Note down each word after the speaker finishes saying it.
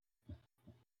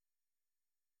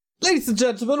Ladies and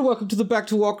gentlemen, welcome to the Back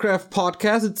to Warcraft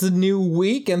podcast. It's a new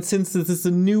week, and since this is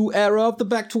a new era of the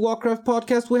Back to Warcraft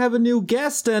podcast, we have a new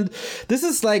guest, and this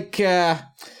is like, I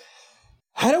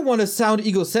don't want to sound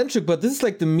egocentric, but this is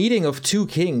like the meeting of two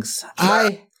kings.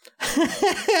 I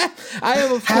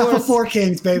am, of half course... of four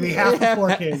kings, baby. Half of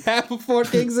four kings. Half of four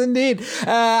kings, indeed.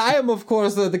 I am, of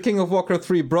course, the king of Warcraft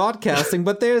 3 broadcasting,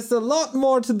 but there's a lot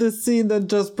more to this scene than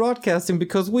just broadcasting,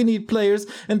 because we need players,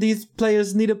 and these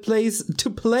players need a place to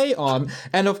play on.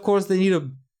 And, of course, they need a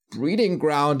breeding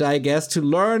ground, I guess, to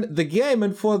learn the game.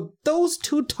 And for those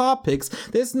two topics,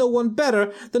 there's no one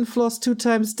better than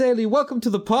Floss2xDaily. Welcome to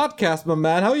the podcast, my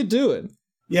man. How you doing?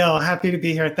 Yo, happy to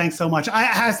be here. Thanks so much. I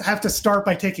have to start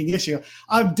by taking issue.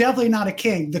 I'm definitely not a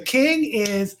king. The king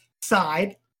is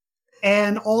Side,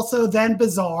 and also then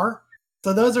Bizarre.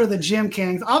 So those are the gym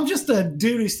kings. I'm just a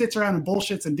dude who sits around and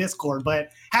bullshits in Discord, but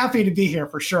happy to be here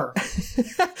for sure.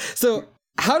 So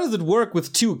how does it work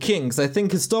with two kings? I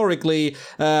think historically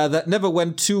that never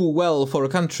went too well for a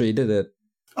country, did it?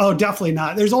 Oh, definitely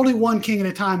not. There's only one king at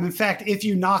a time. In fact, if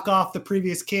you knock off the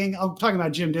previous king, I'm talking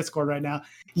about Gym Discord right now,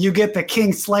 you get the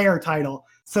King Slayer title.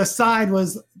 So Side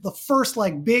was the first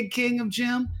like big king of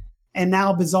Gym, and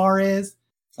now Bizarre is.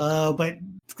 But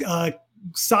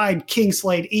Side King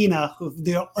slayed Ina,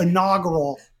 the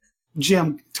inaugural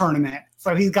Gym tournament.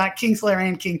 So he's got King Slayer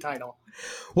and King title.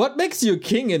 What makes you a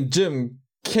king in Gym?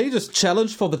 Can you just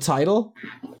challenge for the title?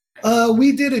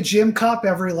 We did a Gym Cup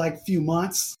every few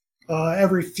months.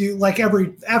 After every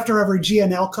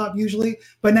GNL Cup usually,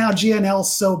 but now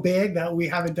GNL's so big that we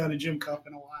haven't done a Gym Cup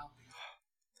in a while.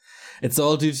 It's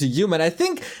all due to you, man. I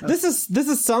think this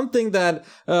is something that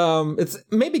it's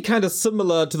maybe kind of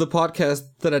similar to the podcast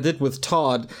that I did with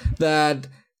Todd, that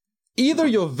either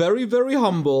you're very, very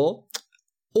humble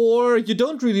or you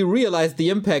don't really realize the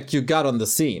impact you got on the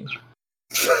scene.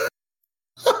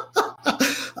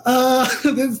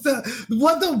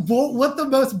 What the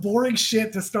most boring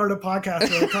shit to start a podcast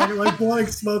with, talking like blowing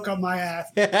smoke on my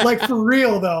ass. Like for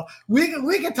real though. We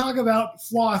can talk about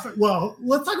Floss. Well,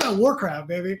 let's talk about Warcraft,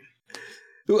 baby.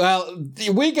 Well,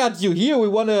 we got you here. We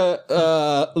want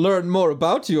to learn more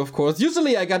about you, of course.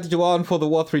 Usually I got you on for the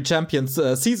War 3 Champions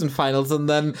season finals, and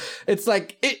then it's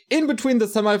like in between the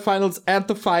semifinals and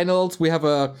the finals, we have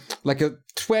a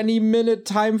 20-minute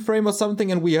time frame or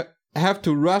something, and we have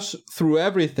to rush through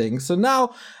everything. So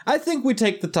now I think we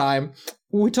take the time.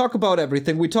 We talk about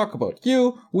everything. We talk about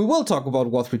you. We will talk about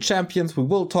War 3 Champions. We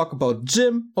will talk about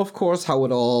Gym, of course, how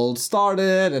it all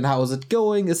started and how is it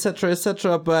going, etc.,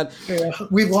 etc. But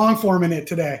we long form in it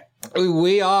today.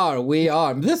 We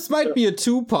are. This might be a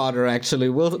two-parter, actually.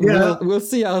 We'll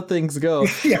see how things go.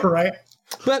 Yeah, right.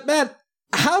 But man,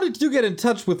 how did you get in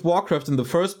touch with Warcraft in the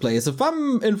first place? If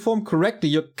I'm informed correctly,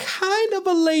 you're kind of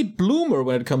a late bloomer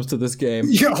when it comes to this game.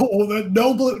 Yo,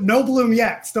 no bloom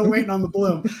yet. Still waiting on the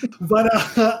bloom. But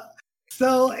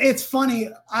so it's funny.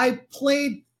 I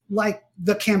played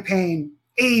the campaign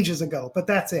ages ago, but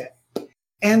that's it.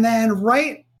 And then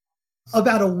right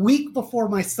about a week before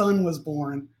my son was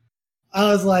born, I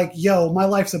was like, yo, my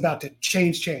life's about to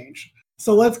change.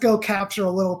 So let's go capture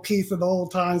a little piece of the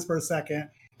old times for a second.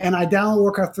 And I downloaded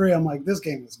Warcraft 3. I'm like, this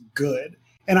game is good.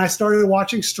 And I started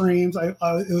watching streams. It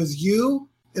was you,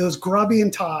 it was Grubby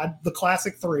and Todd, the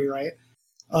classic three, right?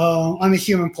 I'm a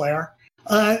human player.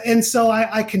 And so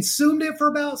I consumed it for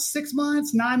about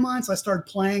 9 months. I started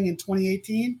playing in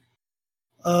 2018.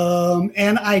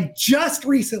 And I just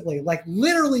recently,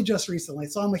 literally just recently,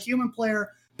 so I'm a human player,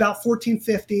 about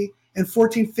 1450, and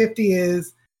 1450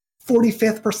 is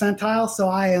 45th percentile, so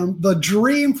I am the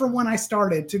dream from when I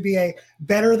started to be a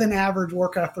better than average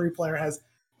Warcraft 3 player has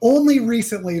only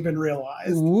recently been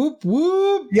realized. Whoop,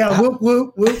 whoop. Yeah, whoop,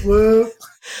 whoop, whoop, whoop.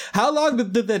 How long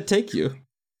did that take you?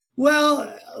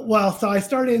 Well, so I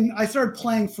started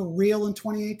playing for real in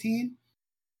 2018.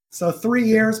 So 3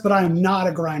 years, but I am not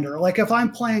a grinder. If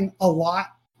I'm playing a lot,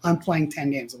 I'm playing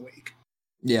 10 games a week.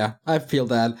 Yeah, I feel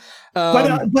that.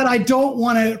 But I don't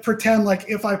want to pretend like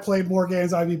if I played more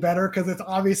games, I'd be better, because it's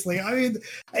obviously,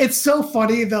 it's so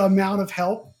funny the amount of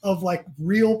help of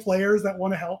real players that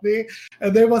want to help me.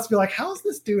 And they must be like, how's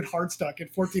this dude hard stuck at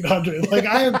 1400?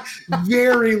 I have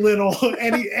very little,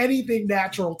 anything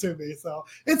natural to me. So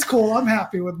it's cool. I'm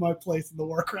happy with my place in the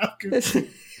Warcraft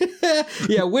community.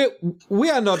 Yeah,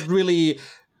 we are not really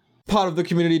part of the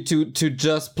community to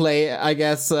just play, I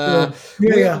guess.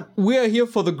 We are here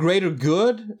for the greater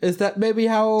good. Is that maybe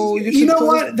how you know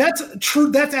what? That's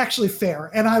true. That's actually fair,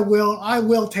 and I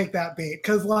will take that bait,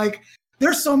 because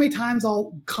there's so many times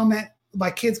I'll comment, my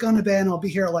kid's going to bed and I'll be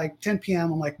here at 10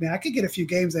 p.m. I'm like, man, I could get a few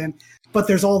games in, but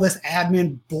there's all this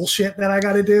admin bullshit that I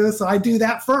got to do, so I do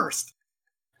that first.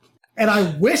 And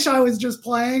I wish I was just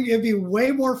playing. It'd be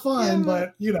way more fun,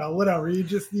 but whatever. You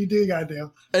do what you gotta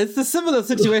do. It's a similar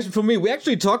situation for me. We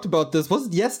actually talked about this. Was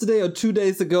it yesterday or 2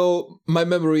 days ago? My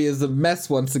memory is a mess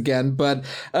once again, but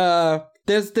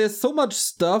there's so much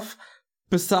stuff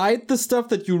beside the stuff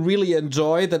that you really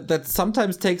enjoy that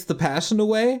sometimes takes the passion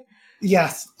away.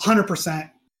 Yes, 100%.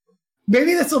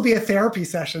 Maybe this will be a therapy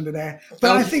session today,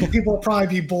 but I think people will probably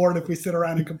be bored if we sit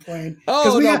around and complain.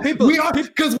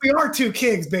 Because we are two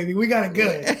kings, baby. We got it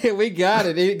good. We got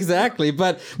it, exactly.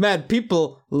 But man,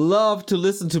 people love to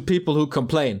listen to people who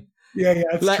complain. Yeah,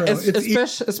 it's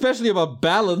true. Especially about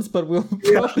balance, but we'll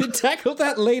probably tackle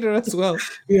that later as well.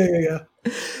 Yeah.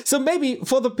 So maybe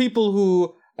for the people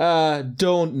who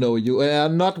don't know you and are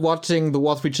not watching the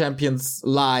W3C Champions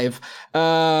live,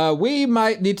 we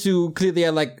might need to clear the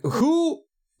air. Like, who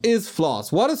is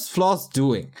Floss? What is Floss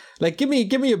doing? Like, give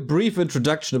me a brief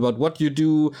introduction about what you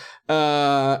do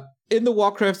in the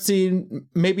Warcraft scene,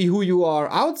 maybe who you are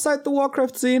outside the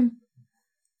Warcraft scene.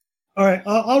 All right,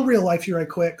 I'll real life you right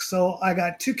quick. So I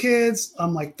got 2 kids.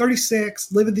 I'm like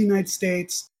 36, live in the United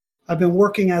States. I've been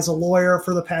working as a lawyer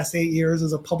for the past 8 years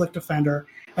as a public defender,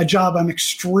 a job I'm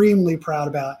extremely proud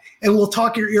about. And we'll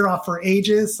talk your ear off for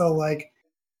ages. So like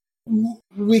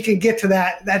we can get to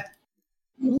that. That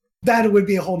would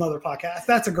be a whole nother podcast.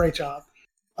 That's a great job.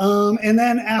 And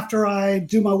then after I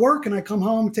do my work and I come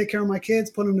home, take care of my kids,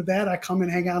 put them to bed, I come and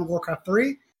hang out in Warcraft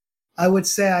 3. I would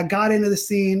say I got into the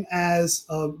scene as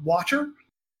a watcher.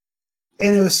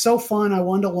 And it was so fun. I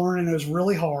wanted to learn, and it was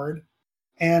really hard.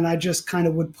 And I just kind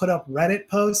of would put up Reddit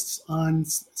posts on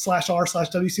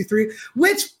 /r/WC3,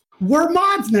 which we're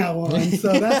mods now on.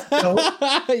 So that's dope.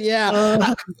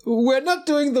 Yeah. We're not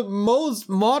doing the most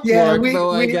mod work,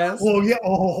 though, I guess. Well, yeah.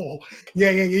 Oh,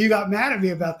 yeah. You got mad at me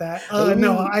about that.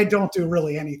 No, I don't do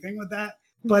really anything with that.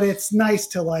 But it's nice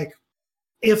to, like,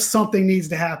 if something needs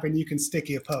to happen, you can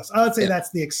sticky a post. I would say that's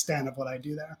the extent of what I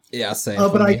do there. Yeah, same.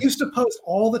 But I used to post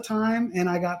all the time, and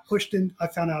I got pushed in. I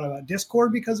found out about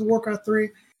Discord because of Warcraft 3.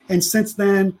 And since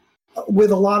then,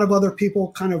 with a lot of other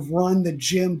people, kind of run the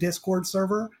gym Discord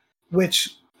server,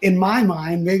 which in my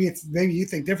mind, maybe you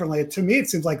think differently. To me, it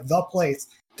seems like the place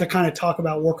to kind of talk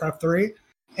about Warcraft 3.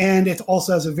 And it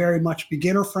also has a very much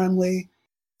beginner-friendly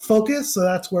focus. So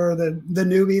that's where the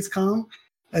newbies come.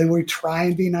 And we try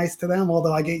and be nice to them,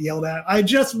 although I get yelled at. I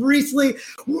just recently,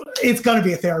 it's going to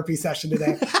be a therapy session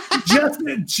today.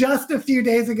 just a few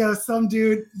days ago, some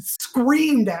dude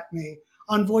screamed at me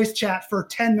on voice chat for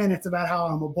 10 minutes about how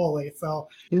I'm a bully. So,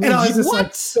 and I was just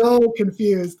like so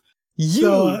confused.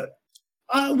 That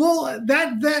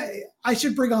I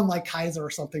should bring on like Kaiser or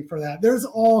something for that. There's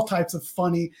all types of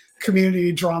funny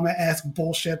community drama-esque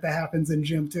bullshit that happens in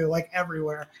gym too, like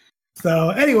everywhere. So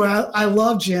anyway, I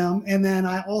love gym. And then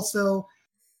I also,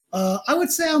 I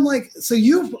would say I'm like, so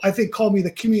you've, I think, called me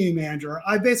the community manager.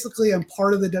 I basically am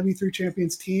part of the W3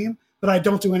 Champions team, but I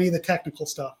don't do any of the technical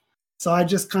stuff. So I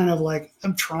just kind of like,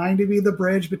 I'm trying to be the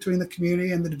bridge between the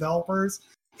community and the developers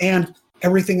and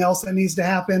everything else that needs to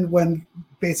happen when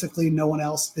basically no one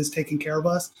else is taking care of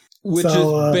us. Which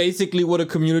is basically what a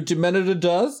community manager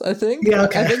does, I think. Yeah,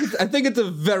 okay. I think it's a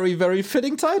very, very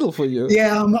fitting title for you.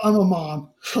 Yeah, I'm a mom.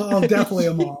 I'm definitely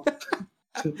a mom.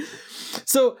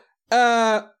 So,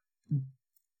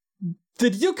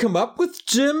 did you come up with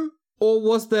gym, or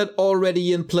was that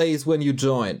already in place when you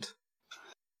joined?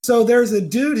 So there's a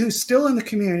dude who's still in the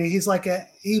community. He's like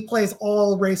he plays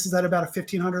all races at about a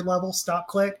 1500 level, stop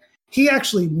click. He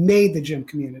actually made the gym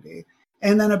community.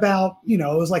 And then about, it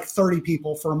was like 30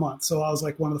 people for a month. So I was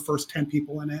like one of the first 10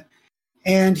 people in it.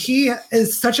 And he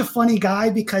is such a funny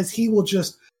guy because he will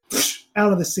just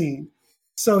out of the scene.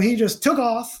 So he just took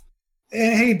off,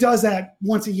 and he does that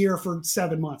once a year for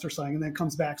 7 months or something, and then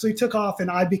comes back. So he took off, and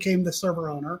I became the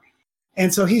server owner.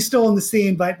 And so he's still in the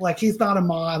scene, but like he's not a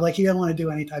mod. Like he doesn't want to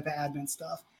do any type of admin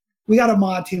stuff. We got a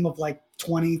mod team of like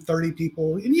 20, 30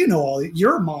 people. And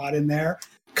you're a mod in there.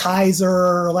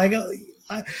 Kaiser, like...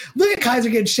 look at Kaiser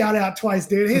getting shout out twice,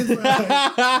 dude. His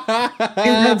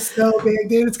head's so big,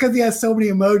 dude. It's because he has so many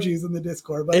emojis in the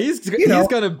Discord. But he's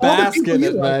gonna bask in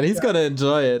it, man. He's gonna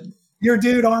enjoy it. Your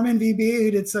dude Armin VB,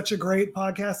 who did such a great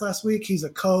podcast last week. He's a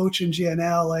coach in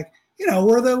GNL. Like,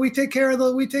 we take care of the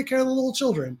little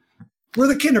children. We're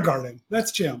the kindergarten.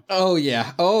 That's Jim. Oh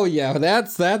yeah.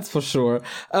 That's for sure.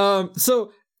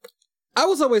 So I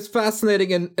was always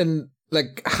fascinating in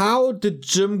like, how did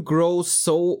Jim grow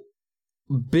so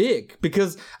big?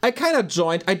 Because I kind of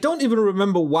joined. I don't even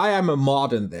remember why I'm a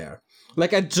mod in there.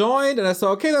 Like, I joined and I saw,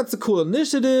 okay, that's a cool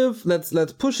initiative. Let's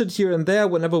push it here and there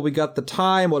whenever we got the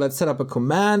time, or let's set up a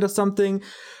command or something.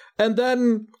 And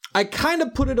then I kind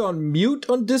of put it on mute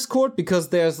on Discord because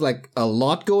there's like a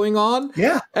lot going on.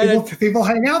 Yeah, and people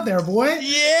hang out there, boy.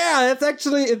 Yeah,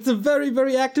 it's a very,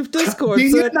 very active Discord. Do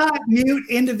you not mute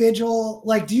individual,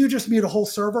 like, do you just mute a whole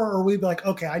server, or we be like,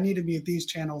 okay, I need to mute these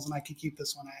channels and I can keep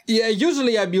this one active? Yeah,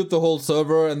 usually I mute the whole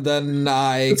server and then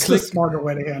It's the smarter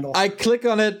way to handle. I click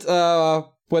on it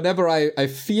whenever I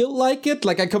feel like it.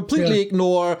 Like I completely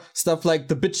ignore stuff like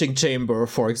the bitching chamber,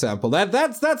 for example.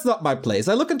 That's not my place.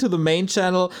 I look into the main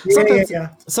channel,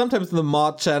 sometimes in the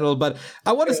mod channel, but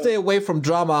I want to stay away from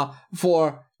drama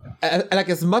for like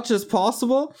as much as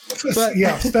possible. But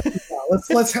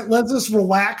let's just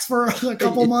relax for a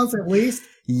couple months at least.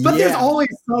 But there's always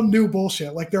some new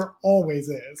bullshit. Like there always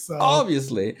is. So.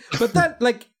 Obviously, but that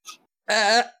like.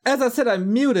 As I said, I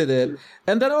muted it,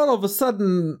 and then all of a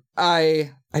sudden,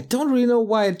 I don't really know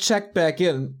why I checked back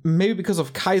in. Maybe because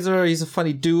of Kaiser, he's a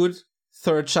funny dude.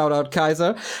 Third shout out,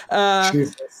 Kaiser.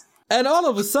 And all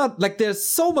of a sudden, like, there's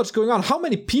so much going on. How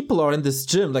many people are in this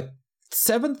gym? Like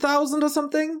 7,000 or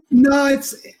something? No,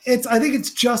 it's. I think it's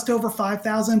just over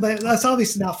 5,000, but that's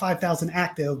obviously not 5,000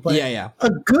 active. But a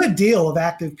good deal of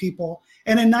active people,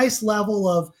 and a nice level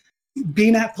of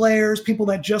BNet players, people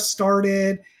that just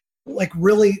started. Like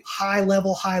really high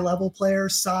level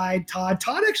players. Todd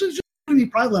actually just me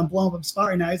probably let him blow up a spot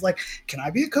right now. He's like, can I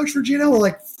be a coach for Gino? We're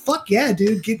like, fuck yeah,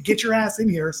 dude, get your ass in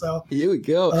here. So here we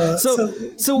go.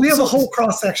 So we have a whole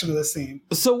cross section of the scene.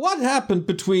 So what happened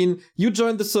between you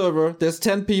joined the server, there's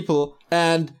 10 people,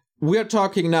 and we're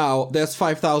talking now, there's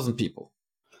 5,000 people?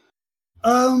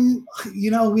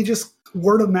 We just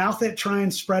word of mouth it, try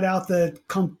and spread out the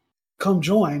come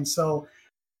join. So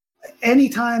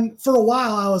anytime for a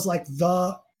while I was like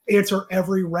the answer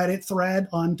every Reddit thread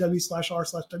on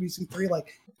w/r/WC3,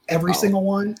 like every single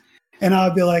one, and I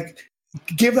would be like,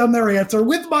 give them their answer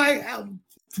with my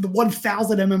the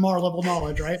 1,000 MMR level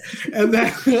knowledge, right? And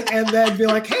then be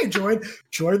like, hey, join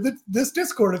this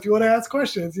Discord if you want to ask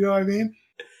questions. You know what I mean?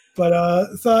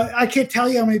 But so I can't tell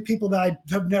you how many people that I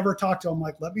have never talked to. I'm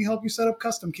like, let me help you set up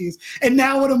custom keys. And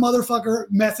now when a motherfucker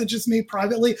messages me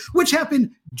privately, which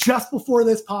happened just before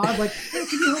this pod, like, hey,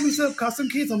 can you help me set up custom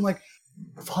keys? I'm like,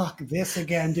 fuck this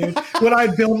again, dude. When I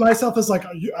build myself as like,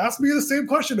 you ask me the same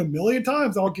question a million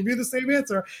times, I'll give you the same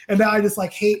answer. And now I just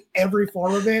like hate every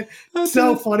form of it.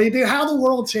 So funny, dude. How the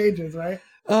world changes, right?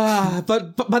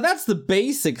 But that's the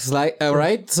basics, like,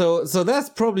 right? So that's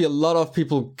probably a lot of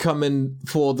people come in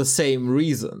for the same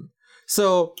reason.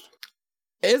 So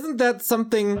isn't that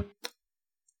something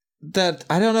that,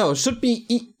 I don't know, should be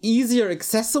easier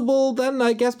accessible then,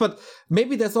 I guess? But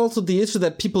maybe that's also the issue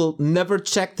that people never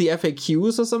check the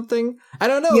FAQs or something. I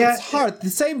don't know. Yeah, it's hard. The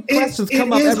same questions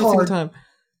come up every single time.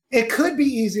 It could be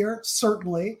easier,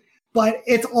 certainly. But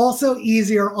it's also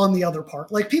easier on the other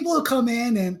part. Like people who come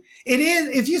in, and it is,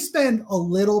 if you spend a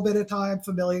little bit of time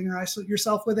familiarizing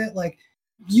yourself with it, like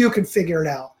you can figure it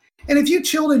out. And if you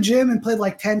chilled in gym and played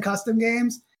like 10 custom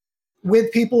games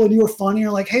with people and you were fun, and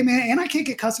you're like, hey man, and I can't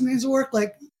get custom games to work,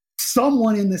 like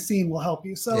someone in the scene will help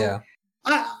you. So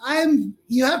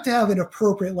you have to have an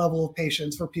appropriate level of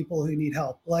patience for people who need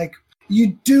help. Like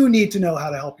you do need to know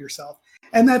how to help yourself.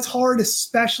 And that's hard,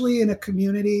 especially in a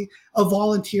community,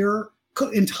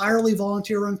 entirely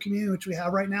volunteer-run community, which we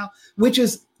have right now, which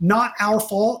is not our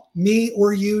fault, me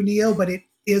or you, Neo, but it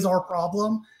is our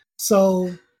problem.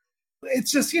 So it's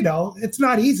just, it's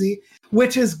not easy,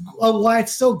 which is why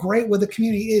it's so great when the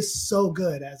community is so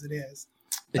good as it is.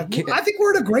 Like, I think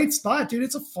we're in a great spot, dude.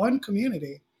 It's a fun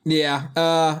community. Yeah,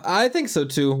 I think so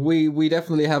too. We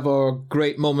definitely have our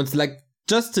great moments. Like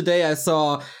just today I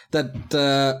saw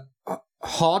that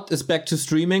Hot is back to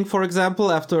streaming, for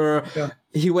example, after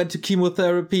he went to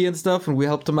chemotherapy and stuff, and we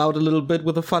helped him out a little bit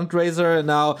with a fundraiser, and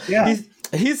now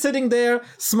he's sitting there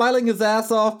smiling his ass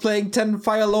off, playing 10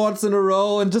 Fire Lords in a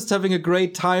row and just having a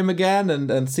great time again,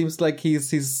 and seems like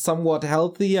he's somewhat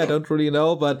healthy. I don't really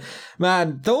know, but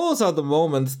man, those are the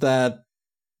moments that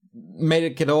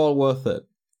made it all worth it.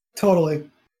 Totally.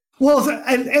 Well,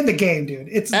 and the game, dude.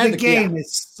 The game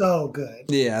is so good.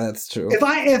 Yeah, that's true. If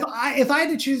I had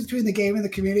to choose between the game and the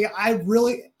community, I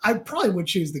probably would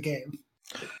choose the game.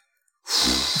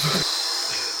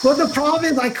 But the problem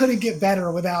is I couldn't get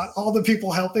better without all the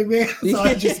people helping me. So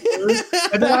I just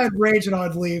and then I'd rage and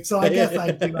I'd leave. So I guess I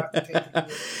do have to take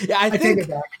it. Yeah, I take it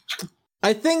back.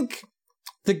 I think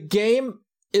the game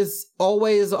is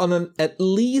always on an at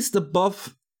least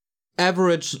above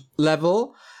average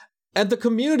level. And the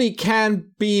community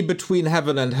can be between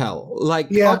heaven and hell. Like,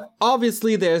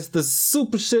 obviously, there's the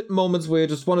super shit moments where you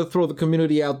just want to throw the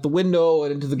community out the window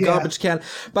and into the garbage can.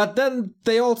 But then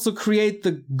they also create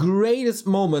the greatest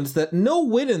moments that no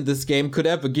win in this game could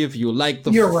ever give you. Like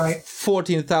the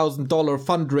 $14,000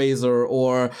 fundraiser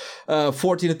or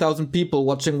 14,000 people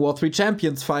watching War 3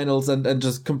 Champions finals and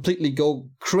just completely go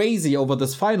crazy over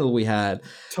this final we had.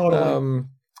 Totally.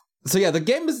 So yeah, the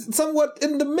game is somewhat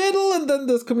in the middle, and then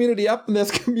there's community up and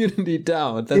there's community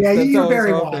down. You're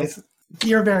very wise.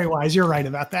 You're very wise. You're right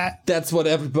about that. That's what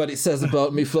everybody says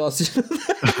about me, Floss.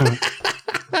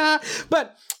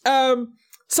 But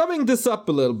summing this up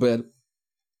a little bit,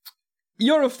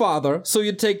 you're a father, so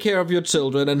you take care of your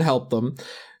children and help them.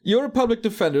 You're a public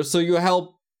defender, so you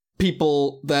help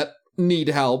people that need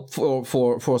help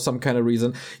for some kind of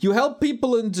reason. You help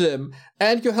people in gym,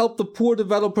 and you help the poor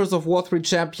developers of War 3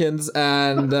 Champions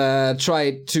and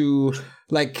try to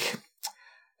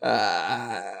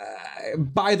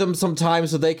buy them some time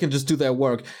so they can just do their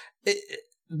work.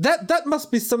 That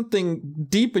must be something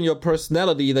deep in your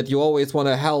personality, that you always want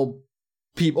to help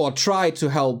people or try to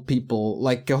help people,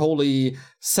 like a holy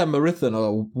Samaritan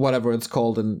or whatever it's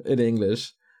called in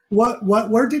English. What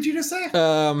word did you just say?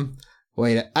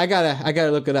 Wait, I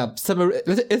gotta look it up.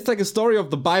 It's like a story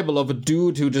of the Bible of a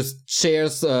dude who just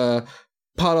shares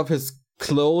part of his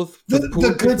clothes.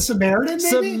 The Good Samaritan,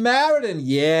 maybe? Samaritan,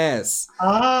 yes.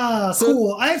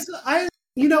 Cool.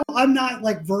 I'm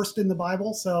not versed in the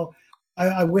Bible, so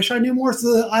I wish I knew more.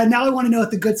 So now I want to know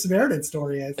what the Good Samaritan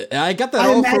story is. I got that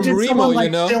all from Remo,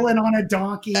 chilling on a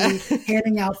donkey,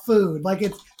 handing out food. Like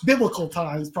it's biblical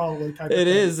times, probably. It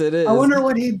is. I wonder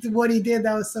what he did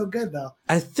that was so good, though.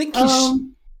 I think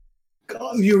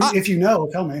if you know,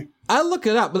 tell me. I'll look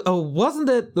it up. But wasn't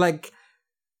it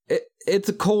it's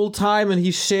a cold time and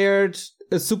he shared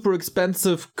a super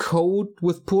expensive coat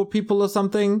with poor people or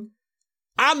something?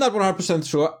 I'm not 100%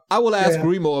 sure. I will ask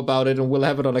Remo about it, and we'll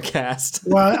have it on a cast.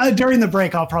 Well, during the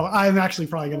break, I'm actually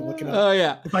probably going to look it up. Oh,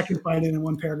 yeah. If I can find it in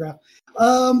one paragraph.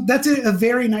 That's a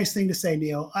very nice thing to say,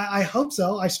 Neil. I hope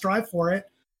so. I strive for it.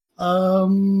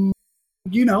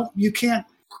 You can't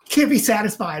be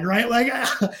satisfied, right? Like,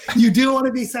 you do want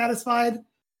to be satisfied,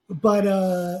 but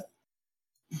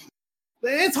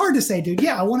it's hard to say, dude.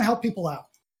 Yeah, I want to help people out.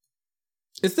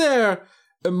 Is there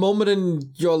a moment in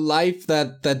your life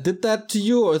that did that to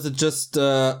you, or is it just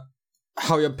how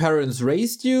your parents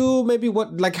raised you? Maybe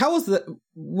how is that?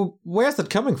 Where's that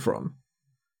coming from?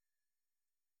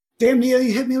 Damn, Neil,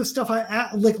 you hit me with stuff I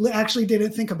actually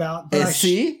didn't think about. But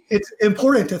see, it's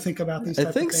important to think about these.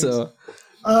 I think so.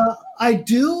 I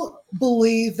do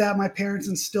believe that my parents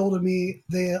instilled in me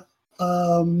the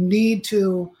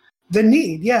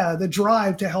the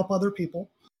drive to help other people.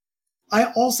 I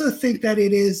also think that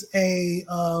it is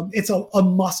it's a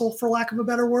muscle, for lack of a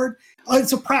better word.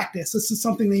 It's a practice. This is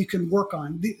something that you can work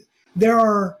on. There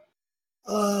are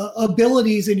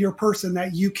abilities in your person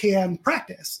that you can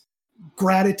practice.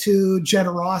 Gratitude,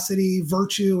 generosity,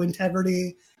 virtue,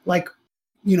 integrity,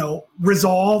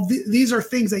 resolve. These are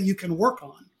things that you can work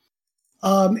on.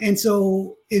 And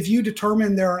so if you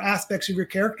determine there are aspects of your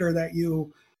character that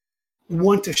you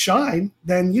want to shine,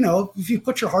 then if you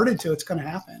put your heart into it, it's going to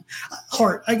happen.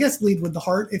 Heart, I guess, lead with the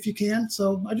heart if you can.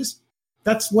 So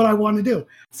that's what I want to do,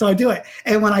 so I do it.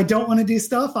 And when I don't want to do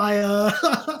stuff, I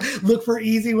look for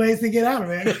easy ways to get out of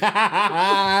it.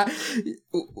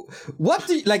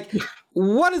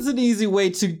 What is an easy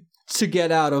way to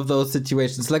get out of those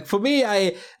situations? Like for me,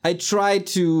 I try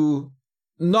to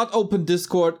not open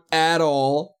Discord at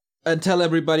all and tell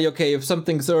everybody, okay, if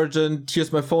something's urgent,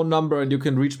 here's my phone number and you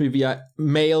can reach me via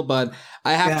mail, but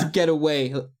I have to get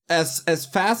away as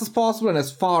fast as possible and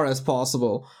as far as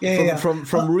possible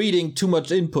from reading too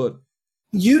much input.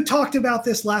 You talked about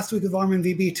this last week with Armin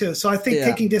VB too. So I think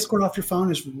taking Discord off your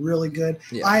phone is really good.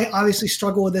 Yeah. I obviously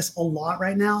struggle with this a lot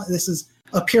right now. This is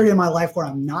a period in my life where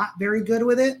I'm not very good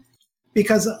with it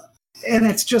and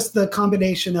it's just the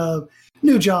combination of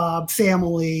new job,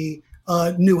 family,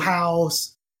 new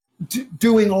house,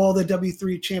 doing all the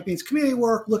W3 Champions community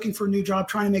work, looking for a new job,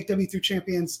 trying to make W3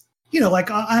 Champions,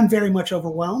 I'm very much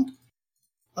overwhelmed,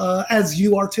 as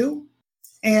you are too.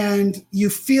 And you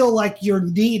feel like you're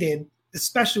needed,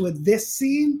 especially with this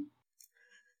scene.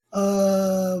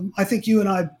 I think you and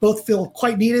I both feel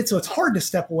quite needed, so it's hard to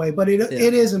step away, but it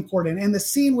is important. And the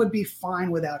scene would be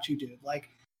fine without you, dude.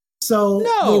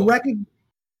 We'll recognize.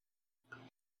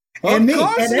 Of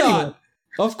course not.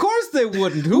 Of course they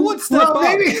wouldn't. Who would step up?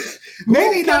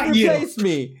 Maybe Who not can replace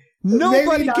me?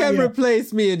 Nobody can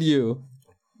replace me and you.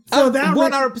 So I'm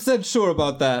 100% sure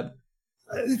about that.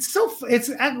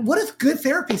 what a good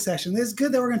therapy session. It's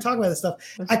good that we're going to talk about this stuff.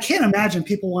 I can't imagine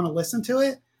people want to listen to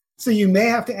it. So you may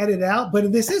have to edit it out,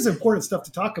 but this is important stuff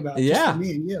to talk about. Yeah, just for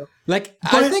me and you. Like,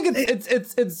 but I think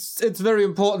it's very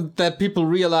important that people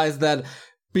realize that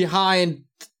behind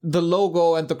the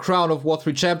logo and the crown of War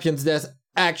 3 Champions, there's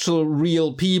actual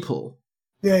real people.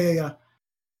 Yeah.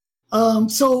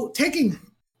 So taking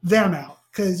them out,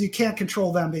 because you can't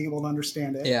control them being able to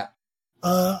understand it. Yeah.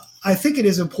 I think it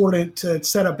is important to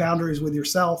set up boundaries with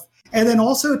yourself, and then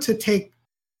also to take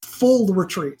full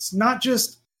retreats, not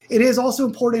just. It is also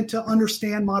important to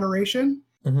understand moderation.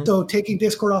 Mm-hmm. So taking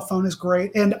Discord off phone is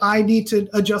great. And I need to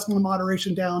adjust my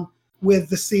moderation down with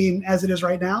the scene as it is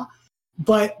right now.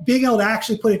 But being able to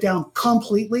actually put it down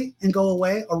completely and go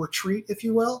away, a retreat, if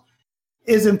you will,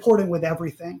 is important with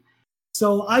everything.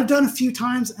 So I've done a few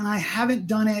times, and I haven't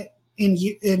done it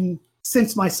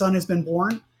since my son has been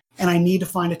born, and I need to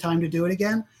find a time to do it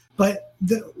again. But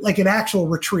like an actual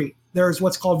retreat, there's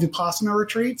what's called Vipassana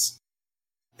retreats.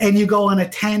 And you go on a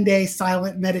 10-day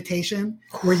silent meditation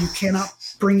where you cannot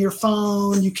bring your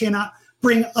phone, you cannot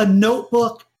bring a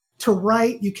notebook to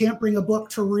write, you can't bring a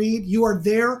book to read. You are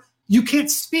there, you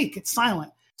can't speak, it's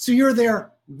silent. So you're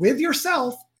there with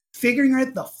yourself, figuring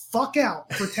it the fuck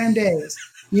out for 10 days.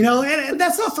 You know, and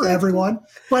that's not for everyone,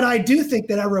 but I do think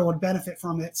that everyone would benefit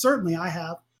from it. Certainly I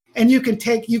have. And you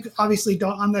obviously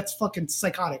don't, that's fucking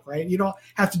psychotic, right? You don't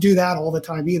have to do that all the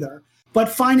time either. But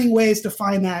finding ways to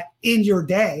find that in your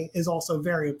day is also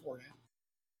very important.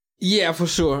 Yeah, for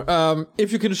sure.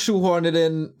 If you can shoehorn it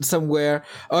in somewhere.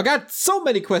 I got so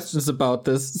many questions about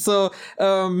this. So,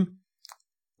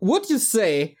 would you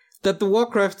say that the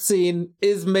Warcraft scene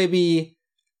is maybe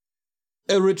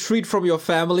a retreat from your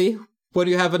family? When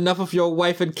you have enough of your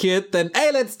wife and kid, then,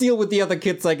 hey, let's deal with the other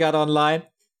kids I got online?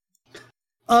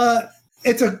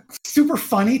 It's a super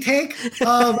funny take,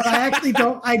 but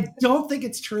I don't think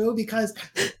it's true, because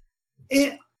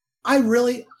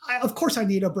of course I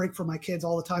need a break from my kids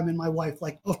all the time, and my wife,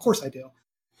 like, of course I do.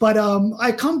 But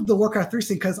I come to the Warcraft 3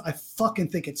 scene because I fucking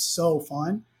think it's so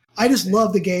fun. I just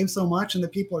love the game so much, and the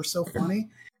people are so funny.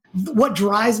 What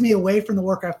drives me away from the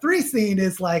Warcraft 3 scene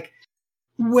is like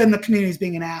when the community's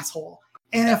being an asshole.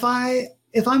 And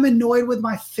if I'm annoyed with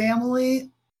my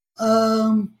family,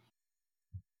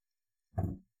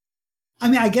 I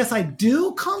mean, I guess I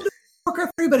do come to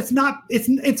Warcraft 3, but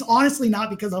it's honestly not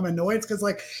because I'm annoyed. It's because,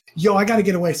 like, I got to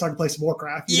get away so I can play some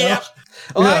Warcraft. You know?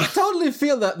 Oh, yeah. I totally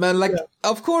feel that, man. Like,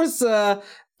 Of course, I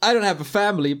don't have a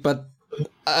family, but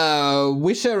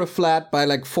we share a flat by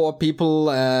like 4 people,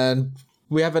 and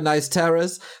we have a nice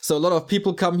terrace. So a lot of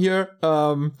people come here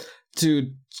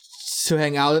to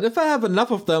hang out, and if I have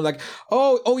enough of them, like,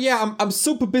 oh yeah, I'm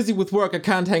super busy with work, I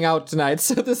can't hang out tonight,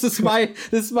 so this is my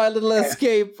little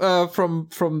escape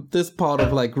from this part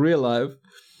of like real life.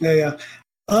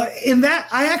 In that,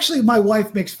 my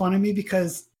wife makes fun of me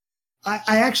because I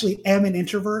actually am an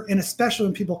introvert, and especially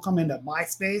when people come into my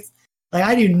space, like,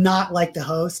 I do not like to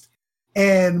host,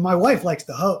 and my wife likes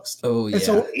to host. Oh yeah. And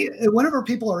so whenever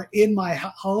people are in my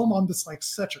home, I'm just like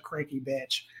such a cranky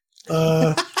bitch.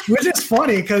 Which is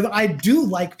funny because I do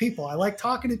like people. I like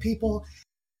talking to people.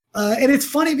 And it's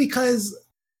funny because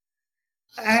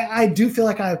I do feel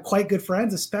like I have quite good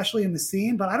friends, especially in the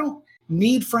scene, but I don't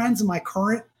need friends in my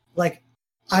current, like,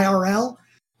 IRL,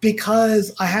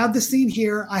 because I have the scene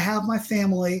here. I have my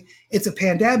family. It's a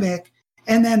pandemic.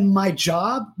 And then my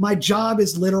job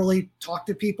is literally talk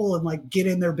to people and like get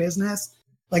in their business,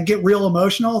 like get real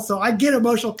emotional. So I get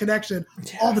emotional connection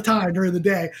all the time during the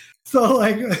day. So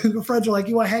like friends are like,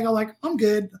 you want to hang out? I'm like, I'm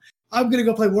good. I'm going to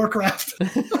go play Warcraft. I'm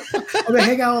going to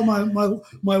hang out with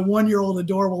my 1-year-old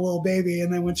adorable little baby.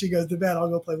 And then when she goes to bed, I'll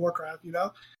go play Warcraft, you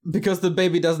know? Because the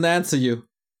baby doesn't answer you.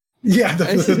 Yeah.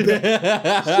 That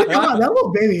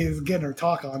little baby is getting her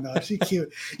talk on though. She's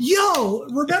cute. Yo,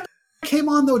 remember I came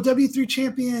on the W3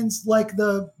 Champions, like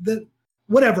the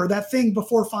whatever, that thing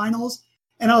before finals.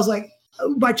 And I was like,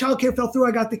 my childcare fell through.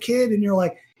 I got the kid. And you're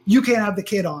like, you can't have the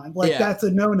kid on. Like, that's a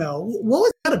no-no. What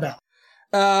was that about?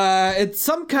 It's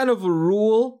some kind of a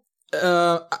rule.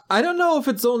 I don't know if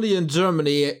it's only in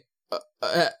Germany,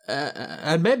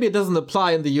 and maybe it doesn't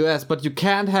apply in the US, but you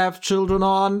can't have children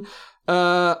on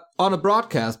a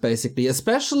broadcast, basically,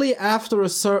 especially after a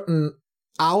certain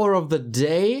hour of the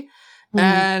day. Mm.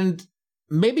 And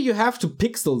maybe you have to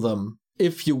pixel them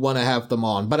if you want to have them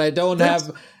on, but I don't have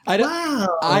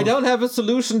a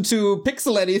solution to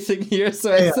pixel anything here.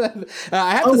 So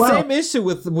I had the same issue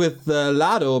with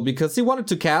Lado, because he wanted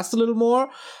to cast a little more.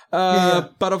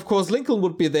 But of course Lincoln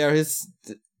would be there, his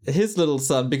little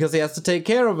son, because he has to take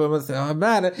care of him.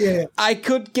 I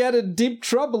could get in deep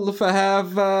trouble if I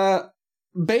have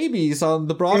babies on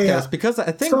the broadcast because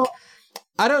I think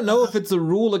I don't know if it's a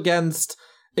rule against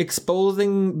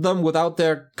exposing them without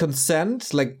their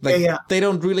consent. Like they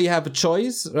don't really have a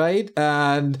choice, right?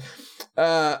 And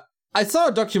I saw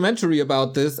a documentary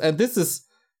about this, and this is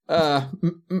I've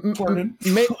been learning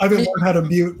how to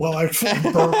mute while I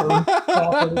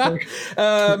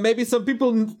burp. Maybe some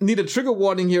people need a trigger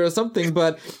warning here or something,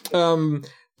 but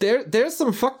there's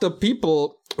some fucked up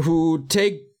people who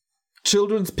take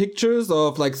children's pictures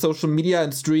of like social media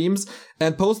and streams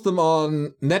and post them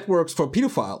on networks for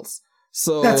pedophiles.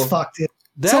 So that's fucked.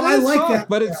 I like fucked, that,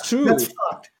 but it's true. That's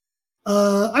fucked.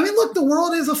 I mean, look, the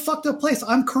world is a fucked up place.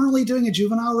 I'm currently doing a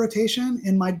juvenile rotation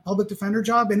in my public defender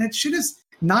job, and shit is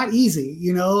not easy,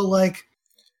 you know. Like,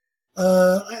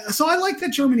 so I like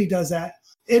that Germany does that,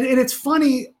 and it's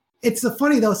funny. It's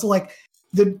funny though. So like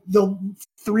the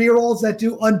 3-year-olds that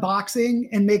do unboxing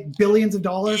and make billions of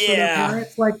dollars for their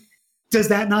parents, like. Does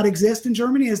that not exist in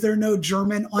Germany? Is there no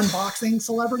German unboxing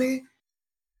celebrity?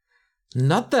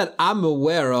 Not that I'm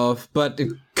aware of, but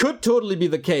it could totally be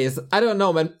the case. I don't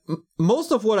know, man.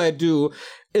 Most of what I do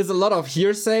is a lot of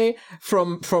hearsay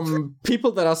from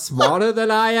people that are smarter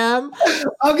than I am.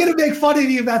 I'm going to make fun of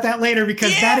you about that later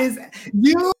because that is,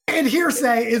 you and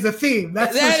hearsay is a theme.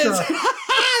 That's for sure.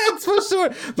 That's for sure.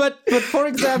 But for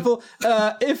example,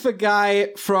 if a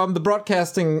guy from the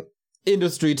broadcasting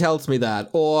industry tells me that,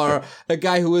 or a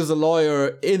guy who is a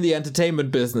lawyer in the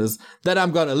entertainment business, then I'm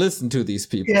gonna listen to these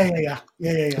people.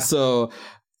 Yeah. So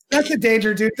that's the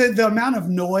danger, dude. The amount of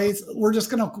noise, we're just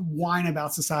gonna whine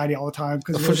about society all the time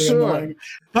because we're annoying.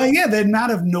 But yeah, the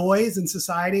amount of noise in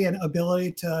society and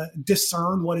ability to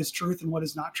discern what is truth and what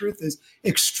is not truth is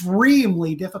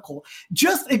extremely difficult.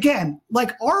 Just again,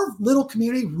 like our little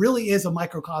community really is a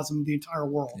microcosm of the entire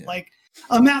world. Yeah. Like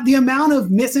the amount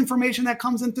of misinformation that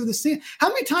comes in through the scene. How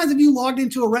many times have you logged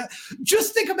into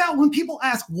just think about when people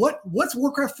ask what's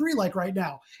Warcraft 3 like right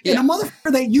now? And a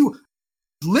motherfucker that you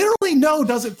literally know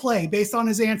doesn't play based on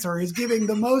his answer is giving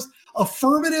the most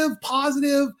affirmative,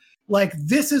 positive, like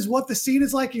this is what the scene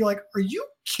is like. You're like, are you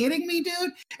kidding me,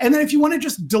 dude? And then if you want to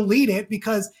just delete it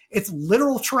because it's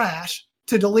literal trash,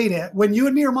 to delete it when you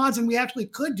and me are mods, and we actually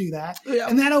could do that. Yeah.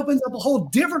 And that opens up a whole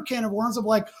different can of worms of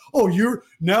like, oh, you're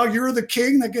the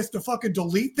king that gets to fucking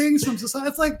delete things from society.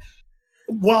 It's like,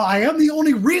 well, I am the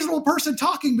only reasonable person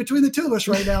talking between the two of us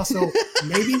right now. So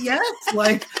maybe yes.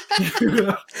 Like,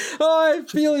 oh, I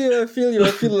feel you.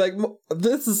 I feel like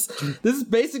this is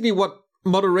basically what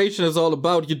moderation is all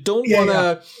about. You don't want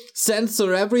to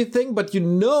censor everything, but you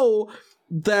know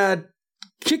that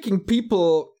kicking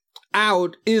people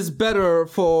out is better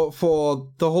for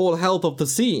the whole health of the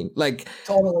scene. Like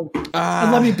totally.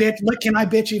 And let me bitch. Can I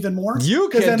bitch even more? You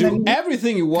can do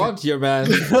everything you want here, man.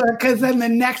 Because then the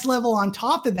next level on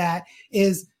top of that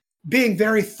is being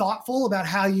very thoughtful about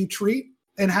how you treat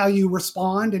and how you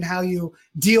respond and how you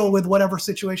deal with whatever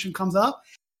situation comes up.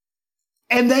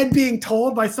 And then being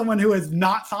told by someone who is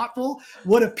not thoughtful,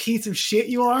 what a piece of shit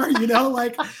you are, you know,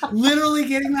 like literally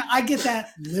getting that. I get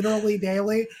that literally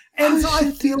daily. And so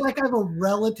I feel like I have a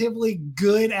relatively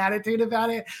good attitude about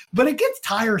it, but it gets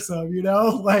tiresome, you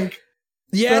know, like,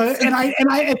 yeah. And I,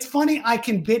 it's funny. I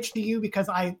can bitch to you because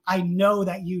I know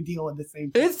that you deal with the same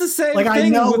thing. It's the same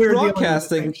thing with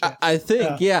broadcasting. I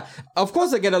think, yeah. Of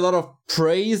course, I get a lot of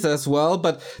praise as well,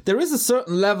 but there is a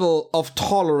certain level of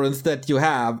tolerance that you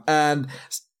have, and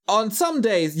on some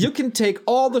days you can take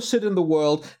all the shit in the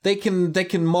world. They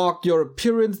can mock your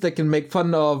appearance. They can make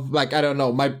fun of, like, I don't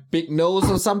know, my big nose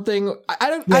or something. I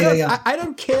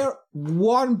don't care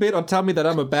one bit or tell me that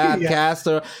I'm a bad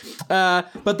caster.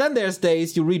 But then there's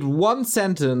days you read one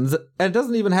sentence and it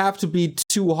doesn't even have to be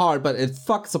too hard, but it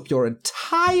fucks up your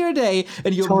entire day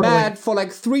and you're mad for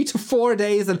like 3 to 4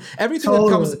 days, and everything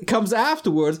that comes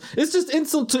afterwards is just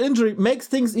insult to injury, makes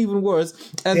things even worse.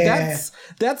 And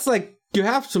that's like, you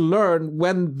have to learn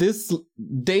when this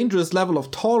dangerous level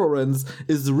of tolerance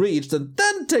is reached, and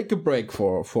then take a break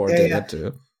for a day or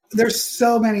two. There's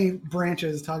so many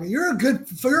branches talking. You're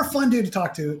a fun dude to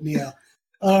talk to, Neo.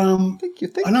 Thank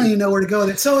you. I don't even know where to go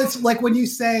with it. So it's like when you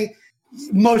say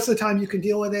most of the time you can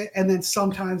deal with it, and then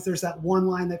sometimes there's that one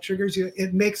line that triggers you.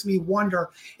 It makes me wonder,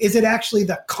 is it actually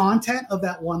the content of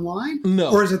that one line? No.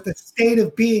 Or is it the state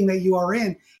of being that you are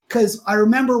in? Because I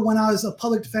remember when I was a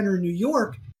public defender in New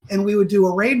York, and we would do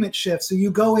arraignment shifts. So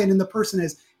you go in and the person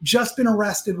has just been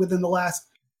arrested within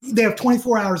they have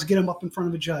 24 hours to get them up in front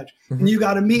of a judge. Mm-hmm. And you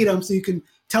got to meet them so you can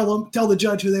tell the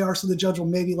judge who they are, so the judge will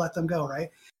maybe let them go, right?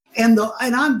 And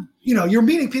I'm, you're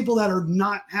meeting people that are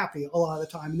not happy a lot of the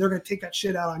time, and they're going to take that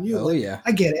shit out on you. Oh, yeah.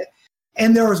 I get it.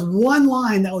 And there was one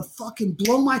line that would fucking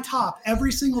blow my top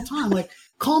every single time. Like,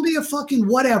 call me a fucking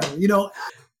whatever,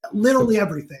 literally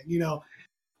everything,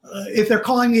 if they're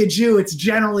calling me a Jew, it's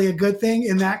generally a good thing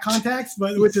in that context,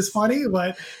 but which is funny.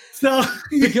 But so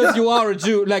because you are a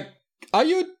Jew, like, are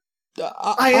you?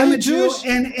 I am a Jew,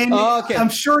 and okay. I'm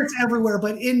sure it's everywhere.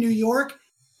 But in New York,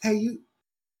 hey,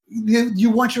 you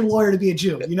want your lawyer to be a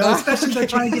Jew, especially if they're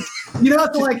trying to get,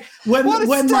 it's like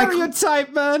when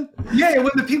stereotype, man. Yeah,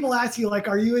 when the people ask you like,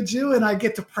 "Are you a Jew?" and I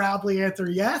get to proudly answer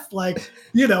yes, like,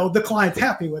 the client's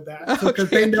happy with that because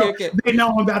they know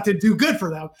I'm about to do good for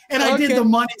them, and I did the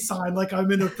money sign like I'm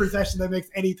in a profession that makes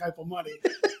any type of money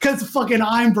because fucking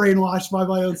I'm brainwashed by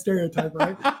my own stereotype,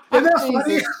 right? Isn't that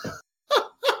funny?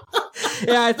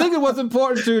 Yeah, I think it was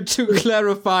important to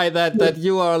clarify that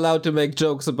you are allowed to make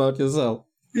jokes about yourself.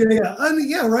 Yeah. I mean,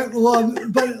 yeah, right. Well,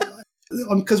 but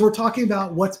because we're talking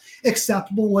about what's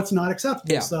acceptable and what's not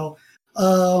acceptable. Yeah. So,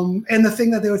 and the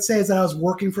thing that they would say is that I was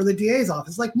working for the DA's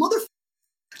office. Like,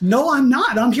 no, I'm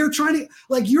not. I'm here trying to,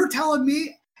 like, you're telling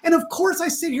me. And of course I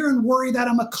sit here and worry that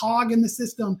I'm a cog in the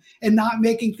system and not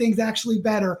making things actually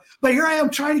better. But here I am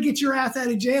trying to get your ass out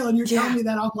of jail. And you're telling me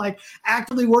that I'm like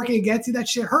actively working against you. That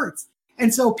shit hurts.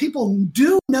 And so people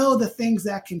do know the things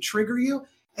that can trigger you.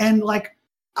 And like,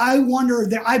 I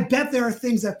bet there are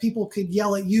things that people could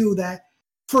yell at you that,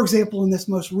 for example, in this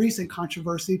most recent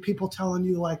controversy, people telling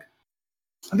you like,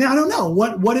 I mean, I don't know.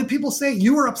 What did people say?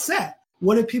 You were upset.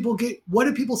 What did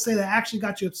people say that actually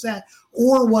got you upset?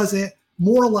 Or was it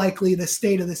more likely the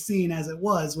state of the scene as it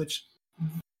was, which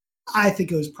I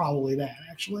think it was probably that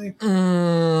actually.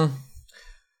 A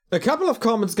couple of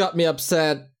comments got me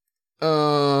upset.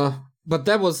 But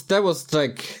that was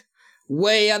like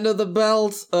way under the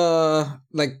belt.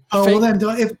 Like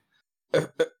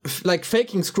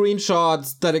faking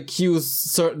screenshots that accuse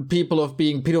certain people of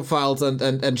being pedophiles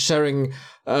and sharing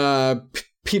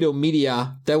pedo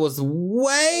media. That was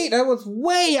way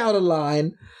out of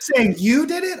line. Saying you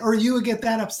did it, or you would get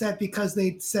that upset because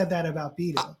they said that about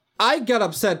pedo? I got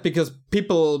upset because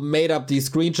people made up these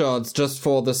screenshots just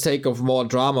for the sake of more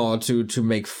drama or to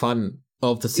make fun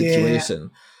of the situation.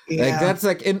 Yeah. Like, that's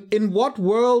like, in what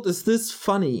world is this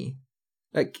funny?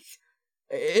 Like,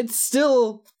 it's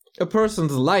still a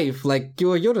person's life. Like,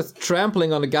 you're just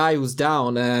trampling on a guy who's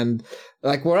down, and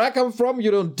like, where I come from, you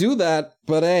don't do that.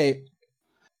 But hey,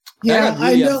 yeah, I got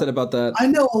really upset about that. I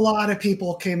know a lot of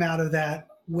people came out of that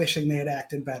wishing they had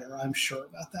acted better. I'm sure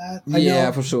about that. Yeah,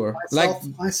 for sure.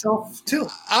 Myself too.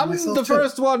 I'm the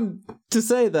first one to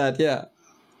say that. Yeah.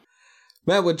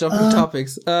 Man, we're jumping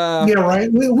topics. Yeah, right.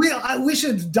 We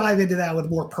should dive into that with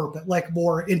more purpose, like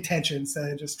more intention,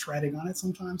 instead of just treading on it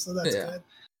sometimes. So that's good.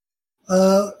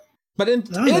 But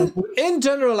in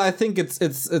general, I think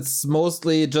it's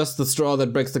mostly just the straw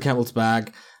that breaks the camel's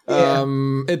back. Yeah.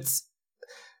 It's.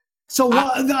 So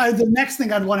the next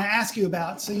thing I'd want to ask you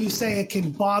about. So you say it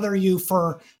can bother you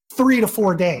for 3 to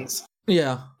 4 days.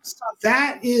 Yeah. So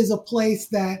that is a place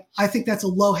that I think that's a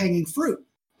low-hanging fruit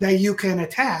that you can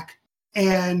attack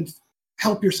and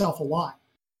help yourself a lot.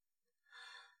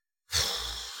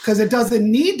 Because it doesn't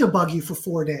need to bug you for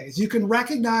 4 days. You can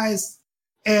recognize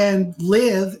and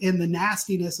live in the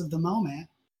nastiness of the moment.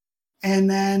 And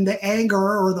then the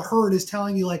anger or the hurt is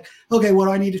telling you like, okay, what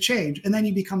do I need to change? And then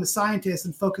you become a scientist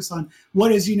and focus on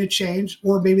what is you need to change,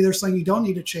 or maybe there's something you don't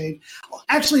need to change.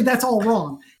 Actually, that's all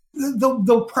wrong.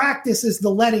 The practice is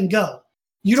the letting go.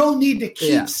 You don't need to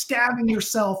keep stabbing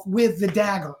yourself with the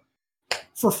dagger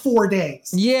for 4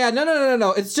 days. Yeah,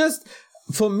 no. It's just,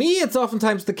 for me, it's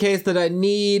oftentimes the case that I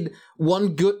need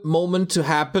one good moment to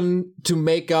happen to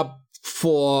make up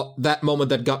for that moment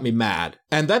that got me mad.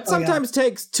 And that sometimes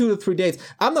takes 2 to 3 days.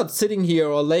 I'm not sitting here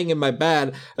or laying in my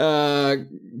bed,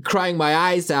 crying my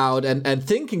eyes out and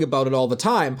thinking about it all the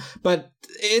time. But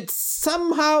it's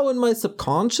somehow in my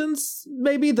subconscious,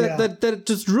 maybe, that it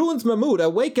just ruins my mood. I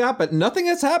wake up and nothing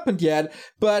has happened yet,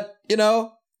 but,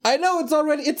 I know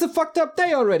it's a fucked up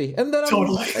day already. And then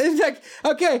it's like,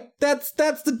 okay, that's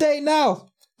the day now.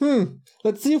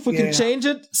 Let's see if we can change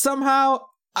it somehow.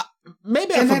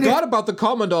 Maybe I forgot about the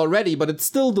comment already, but it's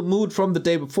still the mood from the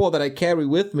day before that I carry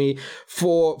with me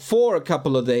for a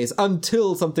couple of days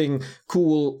until something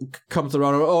cool comes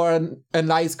around, or a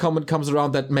nice comment comes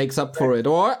around that makes up for it,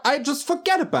 or I just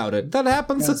forget about it. That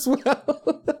happens as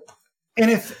well. And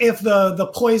if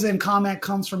the poison comment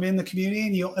comes from in the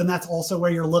community, and that's also where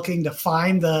you're looking to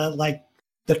find the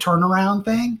turnaround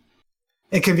thing,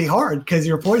 it can be hard because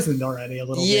you're poisoned already a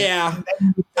little bit. Yeah. And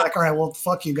then you're like, all right, well,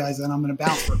 fuck you guys, and I'm going to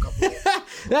bounce for a couple of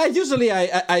days. Usually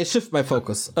I shift my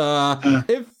focus.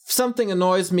 If something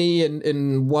annoys me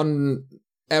in one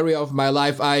area of my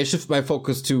life, I shift my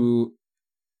focus to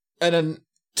and then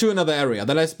to another area.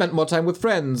 Then I spend more time with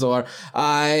friends, or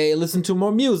I listen to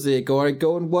more music, or I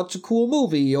go and watch a cool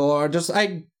movie, or just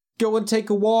I go and take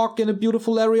a walk in a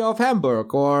beautiful area of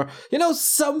Hamburg, or,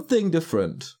 something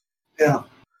different. Yeah.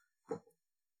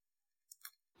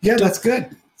 Yeah, that's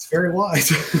good. It's very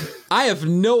wise. I have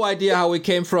no idea how we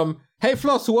came from, hey,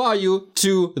 Floss, who are you,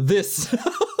 to this.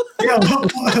 Yeah,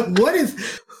 what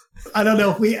is... I don't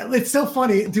know if it's so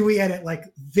funny. Do we edit like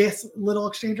this little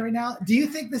exchange right now? Do you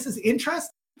think this is interest?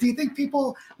 Do you think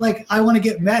people I want to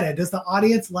get meta? Does the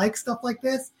audience like stuff like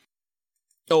this?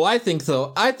 Oh, I think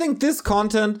so. I think this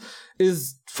content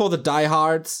is for the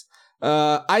diehards.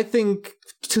 I think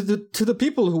to the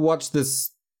people who watch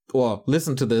this or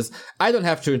listen to this, I don't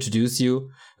have to introduce you.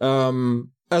 A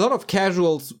lot of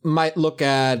casuals might look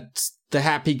at the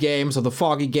happy games or the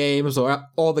foggy games or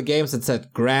all the games that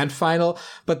said grand final,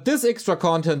 but this extra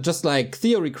content, just like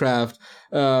Theorycraft,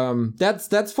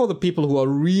 that's for the people who are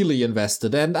really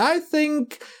invested, and I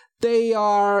think they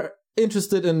are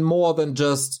interested in more than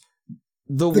just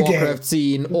the Warcraft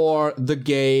scene or the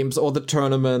games or the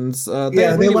tournaments. They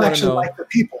really want to know. Like the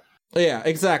people. Yeah,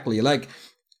 exactly. Like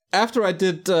after I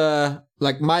did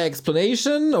my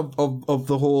explanation of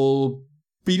the whole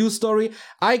Bidu story,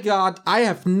 I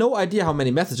have no idea how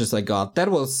many messages I got.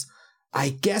 That was, I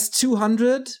guess,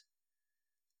 200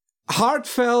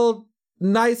 heartfelt,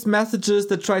 nice messages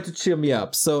that tried to cheer me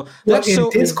up. So that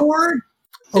showed Discord?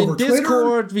 In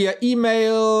Discord, via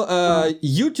email,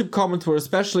 YouTube comments were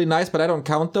especially nice, but I don't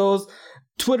count those.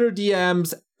 Twitter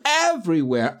DMs,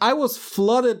 everywhere. I was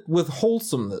flooded with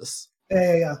wholesomeness.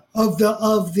 Yeah. Of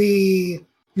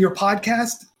your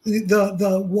podcast,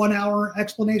 the 1 hour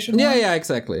explanation. Yeah,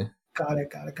 exactly. Got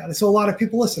it. So a lot of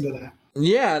people listen to that.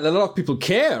 Yeah, and a lot of people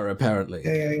care, apparently.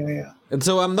 Yeah. And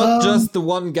so I'm not just the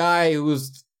one guy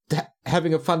who's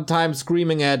having a fun time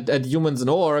screaming at humans and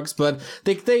orcs, but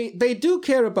they do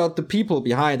care about the people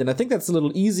behind, and I think that's a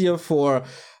little easier for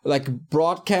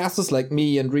broadcasters like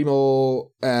me and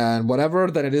Remo and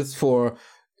whatever than it is for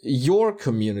your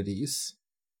communities,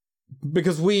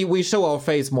 because we show our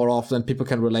face more often. People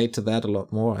can relate to that a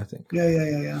lot more, I think.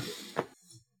 Yeah.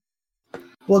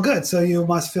 Well, good. So you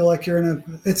must feel like you're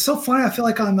it's so funny. I feel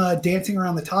like I'm dancing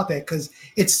around the topic because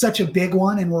it's such a big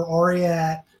one, and we're already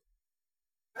at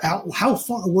how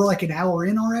far? We're like an hour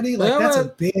in already. That's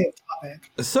a big topic.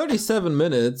 37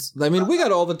 minutes. I mean, we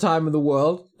got all the time in the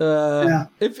world. Yeah.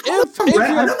 I don't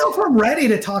know if I'm ready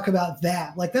to talk about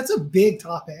that. That's a big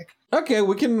topic. Okay,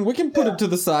 we can put it to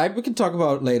the side. We can talk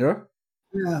about it later.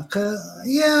 Yeah,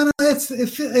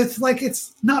 it's like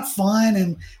it's not fun,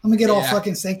 and I'm gonna get all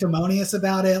fucking sanctimonious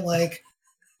about it.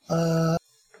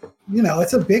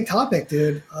 It's a big topic,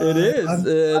 dude. It is.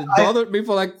 It bothered me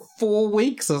for 4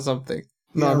 weeks or something.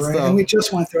 Yeah, right. And we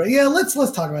just went through it. Yeah, let's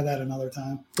talk about that another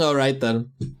time. All right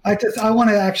then. I want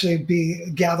to actually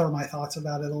gather my thoughts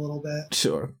about it a little bit.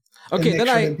 Sure. Okay,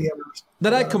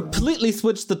 then I completely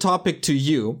switched the topic to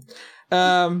you,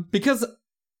 because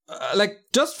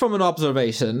just from an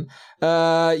observation,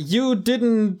 you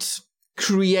didn't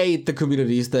create the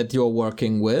communities that you're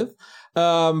working with,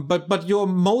 but you're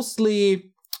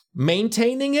mostly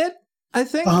maintaining it, I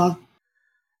think.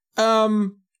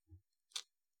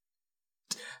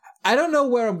 I don't know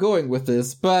where I'm going with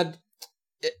this, but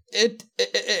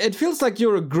it feels like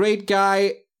you're a great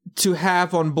guy to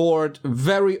have on board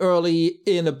very early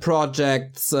in a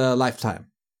project's lifetime.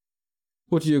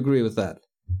 Would you agree with that?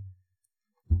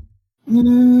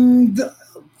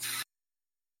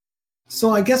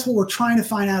 So I guess what we're trying to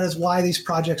find out is why these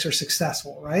projects are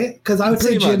successful, right? Because I would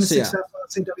say Jim is successful. I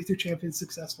would say W3 Champion is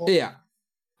successful. Yeah.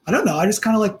 I don't know. I just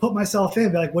kind of put myself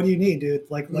in, be like, what do you need, dude?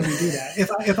 Let me do that.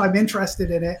 If I'm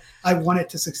interested in it, I want it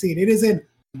to succeed. It is in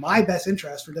my best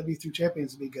interest for W3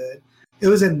 Champions to be good. It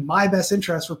was in my best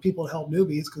interest for people to help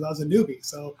newbies because I was a newbie.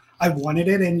 So I wanted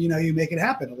it, and you make it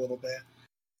happen a little bit.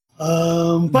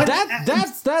 But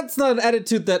that's not an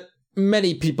attitude that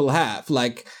many people have.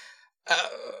 I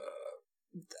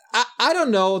don't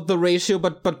know the ratio,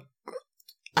 but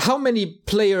how many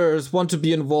players want to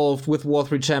be involved with War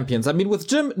 3 Champions? I mean, with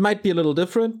Jim, it might be a little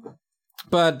different,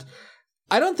 but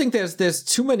I don't think there's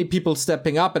too many people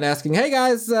stepping up and asking, hey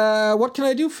guys, what can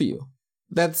I do for you?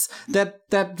 That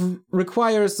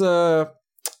requires a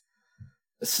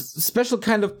special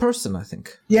kind of person, I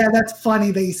think. Yeah, that's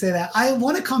funny that you say that. I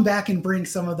want to come back and bring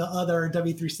some of the other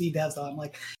W3C devs on.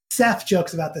 Seth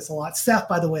jokes about this a lot. Seth,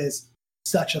 by the way, is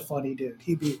such a funny dude.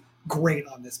 He'd be great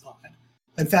on this pod.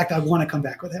 In fact, I want to come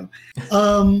back with him.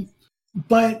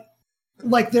 But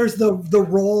there's the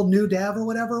role new dev or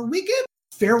whatever. We get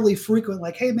fairly frequent,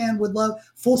 hey man, would love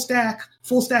full stack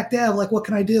dev. What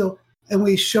can I do? and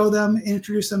we show them,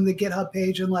 introduce them to the GitHub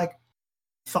page, and like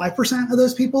 5% of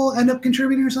those people end up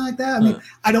contributing or something like that. I mean,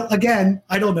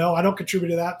 I don't know. I don't contribute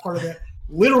to that part of it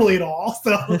literally at all.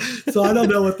 So I don't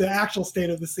know what the actual state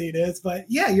of the scene is. But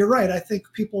yeah, you're right. I think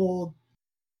people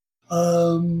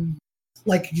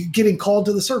like getting called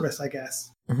to the service, I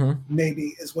guess,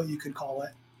 maybe is what you could call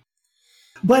it.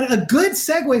 But a good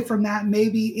segue from that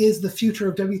maybe is the future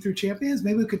of W3 Champions.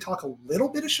 Maybe we could talk a little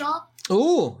bit of shop.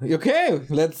 Oh, okay.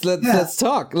 Let's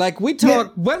talk. Like we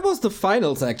talked. Yeah. When was the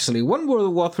finals actually? When were the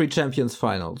W3 Champions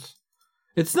finals?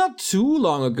 It's not too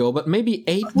long ago, but maybe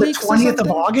 8 weeks. The 20th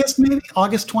of August, maybe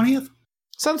August 20th.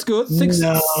 Sounds good.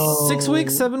 6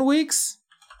 weeks, 7 weeks.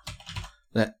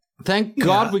 Thank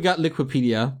God we got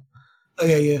Liquipedia. Oh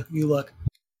yeah. You look.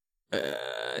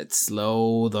 It's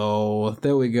slow though.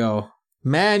 There we go.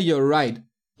 Man, you're right.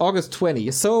 August 20.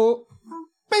 So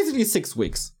basically 6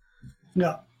 weeks.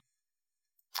 Yeah.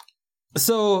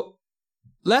 So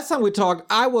last time we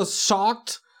talked, I was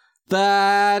shocked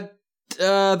that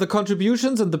the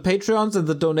contributions and the Patreons and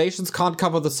the donations can't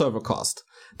cover the server cost.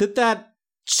 Did that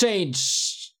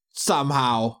change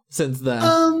somehow since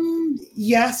then?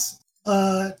 Yes.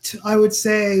 I would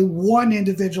say one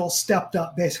individual stepped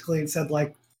up basically and said,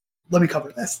 like, let me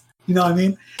cover this. You know what I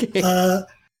mean? Okay.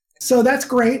 So that's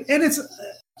great. And it's,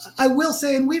 I will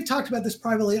say, and we've talked about this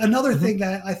privately, another thing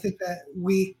that I think that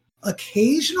we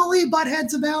occasionally butt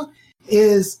heads about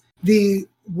is the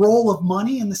role of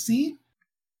money in the scene.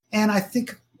 And I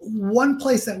think one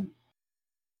place that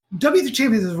W3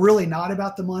 Champions is really not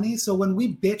about the money. So when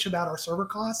we bitch about our server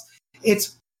costs,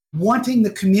 it's wanting the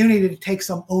community to take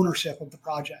some ownership of the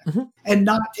project and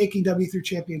not taking W3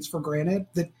 Champions for granted,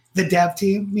 the dev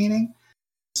team meaning.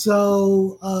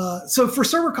 So for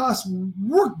server costs,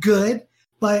 we're good,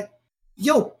 but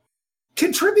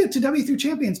contribute to W3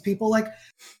 Champions, people. Like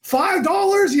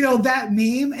 $5, that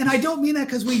meme. And I don't mean that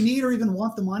because we need or even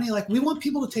want the money. Like, we want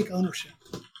people to take ownership.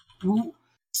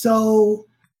 So,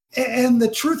 and the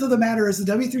truth of the matter is the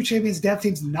W3 Champions dev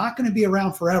team's not going to be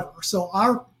around forever. So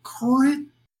our current,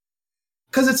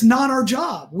 because it's not our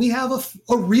job. We have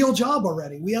a real job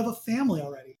already. We have a family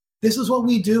already. This is what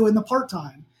we do in the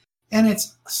part-time. And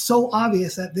it's so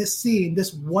obvious that this scene,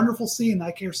 this wonderful scene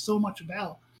I care so much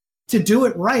about, to do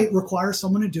it right requires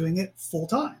someone doing it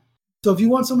full-time. So if you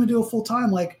want someone to do it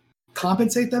full-time, like,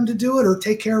 compensate them to do it or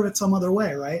take care of it some other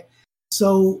way, right?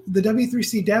 So the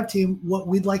W3C dev team, what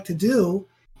we'd like to do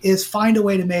is find a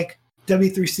way to make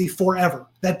W3C forever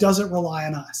that doesn't rely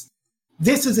on us.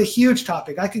 This is a huge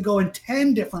topic. I could go in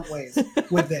 10 different ways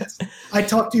with this. I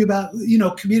talked to you about,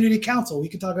 community council. We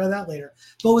can talk about that later.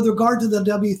 But with regard to the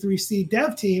W3C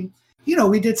dev team,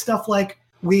 we did stuff like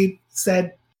we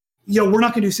said, we're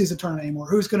not going to do season tournament anymore.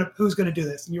 Who's going to do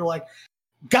this? And you're like,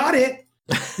 got it,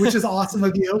 which is awesome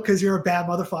of you because you're a bad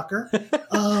motherfucker.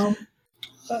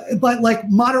 But like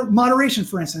moderation,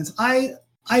 for instance, I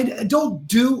don't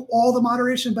do all the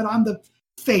moderation, but I'm the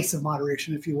face of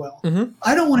moderation, if you will.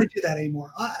 I don't want to do that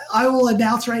anymore. I will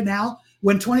announce right now,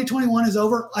 when 2021 is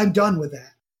over, I'm done with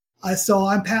that. So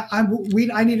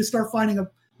I need to start finding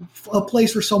a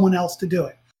place for someone else to do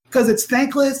it because it's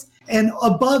thankless. And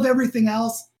above everything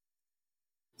else,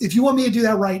 if you want me to do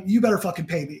that right, you better fucking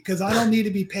pay me because I don't need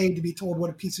to be paid to be told what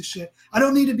a piece of shit. I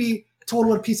don't need to be told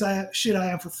what a piece of shit I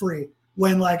am for free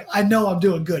when, like, I know I'm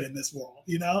doing good in this world,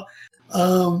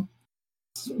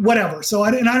 whatever. So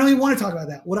I don't even want to talk about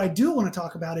that. What I do want to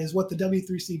talk about is what the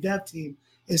W3C dev team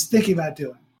is thinking about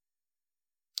doing.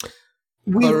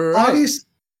 Obviously,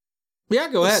 yeah,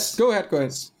 go ahead. So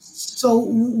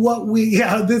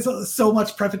there's so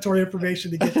much preparatory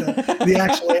information to get to the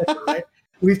actual answer, right?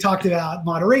 We've talked about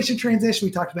moderation transition.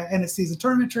 We talked about end of season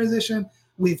tournament transition.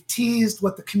 We've teased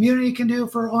what the community can do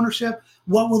for ownership.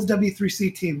 What will the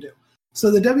W3C team do? So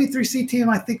the W3C team,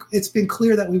 I think it's been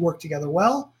clear that we work together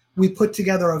well. We put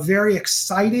together a very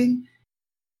exciting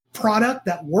product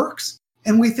that works,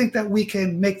 and we think that we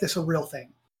can make this a real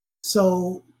thing.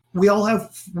 So we all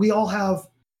have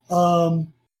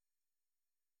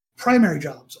primary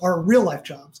jobs or real life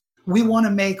jobs. We want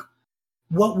to make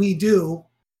what we do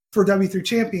for W3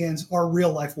 Champions our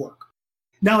real life work.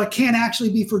 Now it can't actually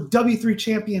be for W3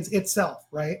 Champions itself,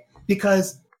 right?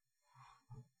 Because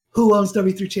who owns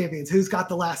W3 Champions? Who's got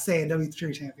the last say in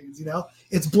W3 Champions?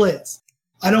 It's Blizz.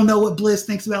 I don't know what Blizz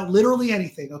thinks about literally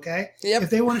anything, okay? Yep. If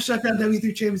they want to shut down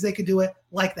W3 Champions, they can do it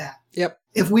like that. Yep.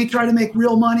 If we try to make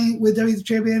real money with W3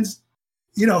 Champions,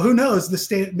 who knows the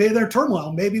state, maybe they're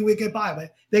turmoil, maybe we get by,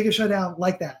 but they can shut down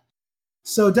like that.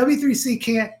 So W3C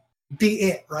can't be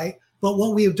it, right? But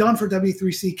what we have done for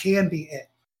W3C can be it.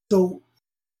 So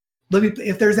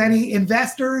if there's any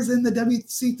investors in the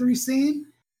WC3 scene,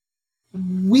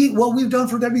 what we've done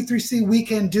for W3C, we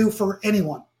can do for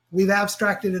anyone. We've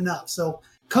abstracted enough. So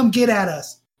come get at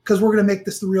us because we're going to make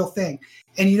this the real thing.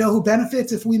 And you know who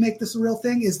benefits if we make this a real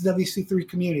thing is the W3C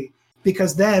community,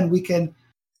 because then we can,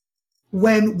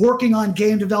 when working on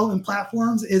game development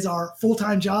platforms is our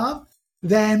full-time job,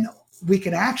 then we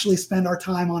can actually spend our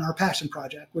time on our passion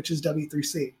project, which is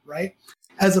W3C, right?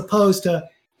 As opposed to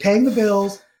paying the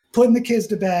bills, putting the kids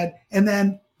to bed, and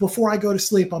then before I go to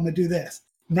sleep, I'm going to do this.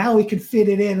 Now we can fit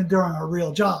it in during our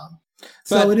real job.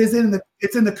 So it's in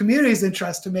the community's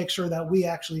interest to make sure that we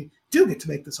actually do get to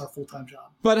make this our full-time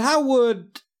job. But how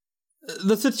would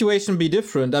the situation be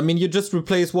different? I mean, you just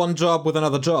replace one job with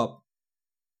another job.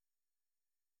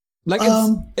 Like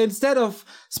instead of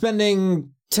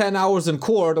spending 10 hours in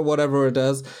court or whatever it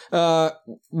is,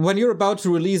 when you're about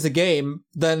to release a game,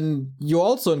 then you're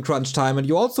also in crunch time and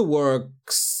you also work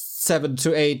 7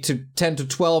 to 8 to 10 to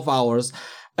 12 hours.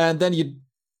 And then you,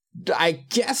 I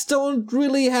guess, don't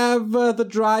really have the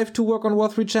drive to work on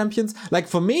War3 Champions. Like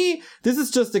for me, this is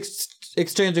just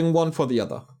exchanging one for the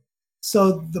other.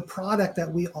 So the product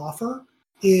that we offer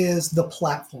is the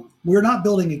platform. We're not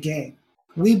building a game.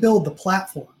 We build the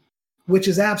platform, which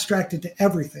is abstracted to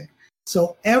everything.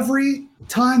 So every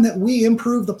time that we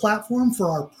improve the platform for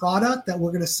our product that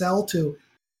we're going to sell to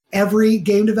every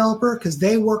game developer, because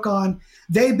they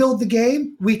build the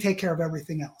game, we take care of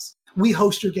everything else. We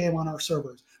host your game on our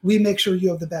servers. We make sure you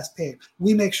have the best page.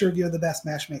 We make sure you have the best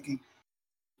matchmaking.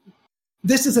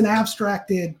 This is an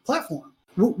abstracted platform.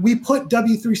 We put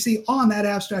W3C on that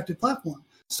abstracted platform.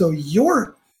 So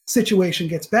your situation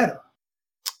gets better.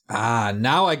 Ah,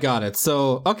 now I got it.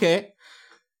 So, okay.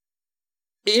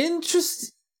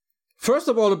 First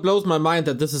of all, it blows my mind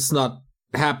that this has not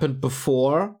happened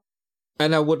before.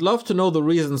 And I would love to know the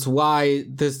reasons why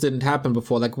this didn't happen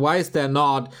before. Like, why is there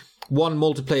not one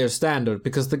multiplayer standard?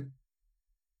 Because the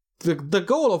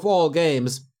goal of all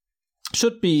games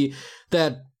should be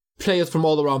that players from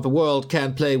all around the world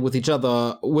can play with each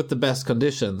other with the best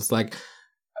conditions. Like,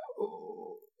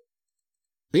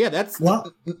 yeah, that's...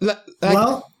 Well,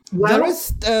 there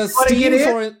is Steam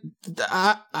for it.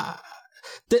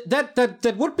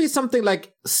 That would be something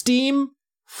like Steam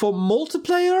for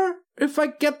multiplayer, if I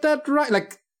get that right.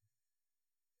 Like,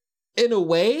 in a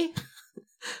way.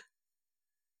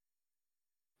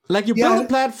 Like, you build a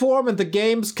platform and the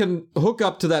games can hook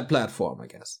up to that platform, I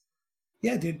guess.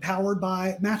 Yeah, dude, powered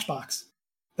by Matchbox.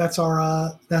 That's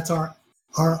our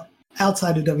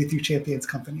outside of W3 Champions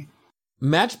company.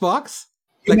 Matchbox?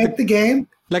 You make the game.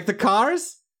 Like the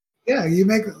cars? Yeah, you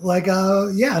make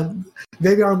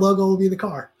maybe our logo will be the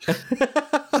car.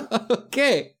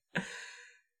 Okay.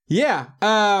 Yeah.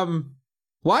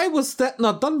 Why was that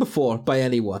not done before by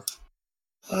anyone?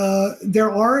 There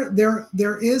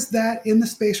is that in the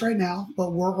space right now,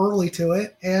 but we're early to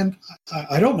it, and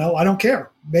I don't know. I don't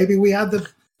care. Maybe we had the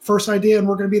first idea, and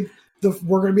we're going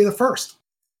to be the first.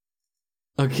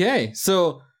 Okay,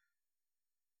 so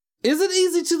is it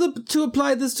easy to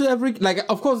apply this to every? Like,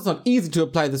 of course, it's not easy to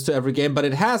apply this to every game, but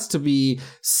it has to be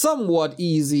somewhat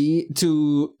easy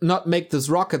to not make this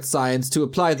rocket science to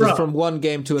apply this from one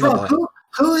game to another.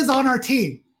 Who is on our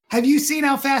team? Have you seen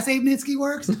how fast Abe Nitsky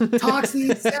works?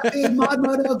 Toxie, Sepid,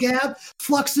 Modmodo, Gab,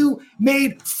 Fluxu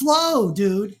made Flow,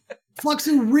 dude.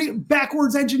 Fluxu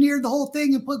backwards engineered the whole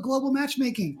thing and put global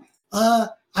matchmaking. I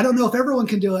don't know if everyone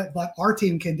can do it, but our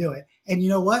team can do it. And you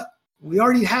know what? We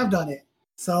already have done it.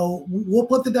 So we'll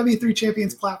put the W3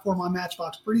 Champions platform on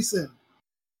Matchbox pretty soon.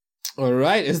 All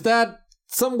right. Is that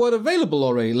somewhat available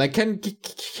already? Like, can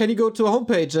you go to a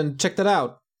homepage and check that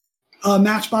out?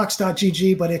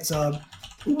 Matchbox.gg, but it's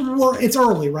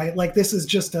early, right? Like, this is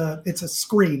just it's a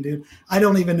screen, dude. I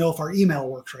don't even know if our email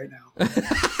works right now.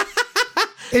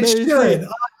 It should.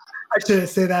 I shouldn't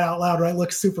say that out loud, right? It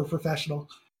looks super professional.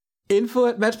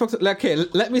 Info@Matchbox. Okay,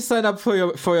 let me sign up for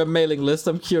your mailing list.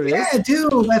 I'm curious. Yeah,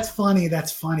 dude, that's funny. I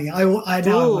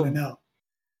now want to know.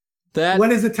 What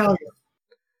does it tell you?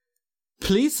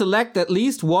 Please select at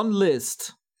least one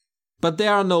list, but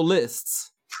there are no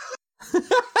lists.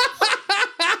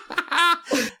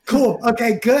 Cool.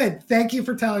 Okay, good. Thank you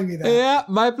for telling me that. Yeah,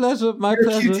 my pleasure. You're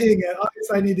pleasure. QTing it.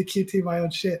 Obviously, I need to QT my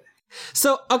own shit.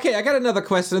 So, okay, I got another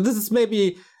question. This is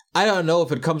maybe, I don't know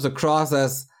if it comes across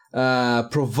as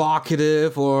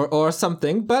provocative or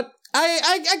something, but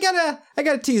I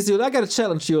gotta tease you. I gotta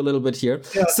challenge you a little bit here.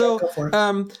 Yeah, so go for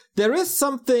it. There is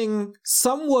something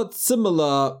somewhat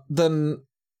similar than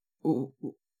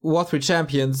War3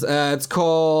 Champions. It's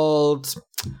called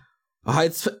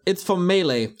it's for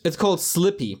Melee. It's called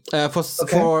Slippy for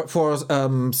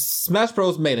Smash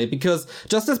Bros. Melee, because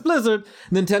just as Blizzard,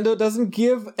 Nintendo doesn't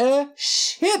give a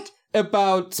shit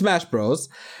about Smash Bros.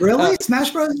 Really?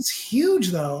 Smash Bros is huge,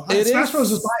 though. Smash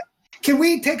Bros was like, can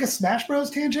we take a Smash Bros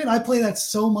tangent? I play that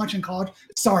so much in college.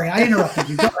 Sorry, I interrupted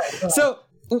you. Go ahead. So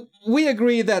we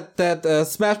agree that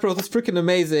Smash Bros is freaking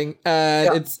amazing,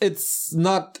 and it's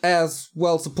not as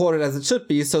well supported as it should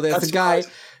be. So there's a guy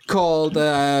called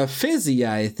Fizzy,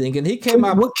 I think, and he came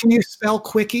up. What can you spell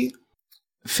Quickie?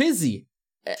 Fizzy.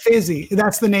 Fizzy.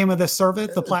 That's the name of the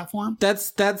service, the platform.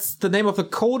 That's the name of the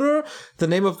coder. The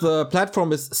name of the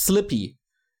platform is Slippy.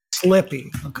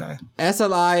 Slippy. Okay.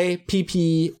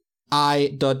 SLIPPI.GG.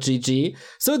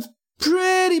 So it's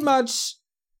pretty much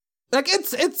like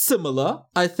it's similar,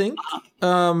 I think,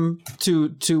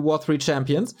 to War 3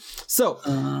 Champions. So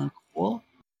cool.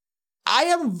 I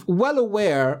am well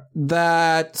aware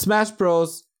that Smash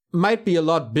Bros might be a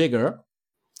lot bigger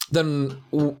than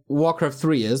Warcraft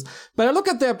 3 is, but I look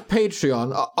at their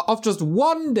Patreon of just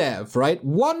one dev, right?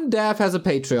 One dev has a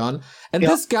Patreon, and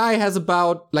this guy has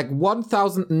about like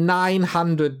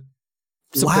 1,900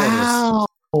 supporters. Wow.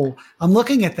 I'm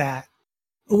looking at that.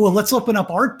 Well, let's open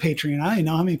up our Patreon. I don't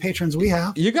know how many patrons we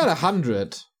have. You got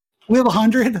 100. We have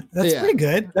 100. That's pretty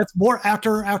good. That's more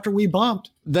after we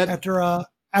bumped.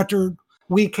 After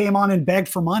we came on and begged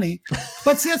for money.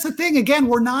 But see, that's the thing. Again,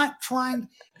 we're not trying.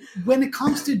 When it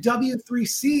comes to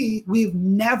W3C, we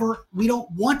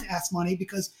don't want to ask money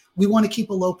because we want to keep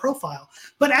a low profile.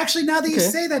 But actually, now that you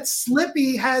say that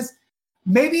Slippy has,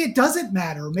 maybe it doesn't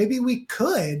matter. Maybe we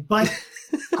could, but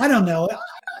I don't know.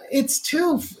 It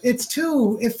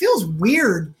feels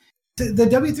weird. The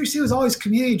W3C was always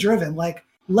community driven. Like,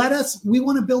 we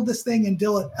want to build this thing and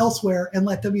do it elsewhere and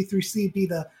let W3C be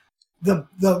the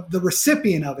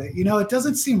recipient of it. You know, it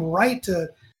doesn't seem right to,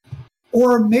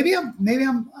 or maybe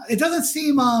it doesn't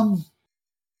seem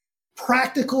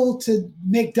practical to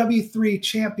make W3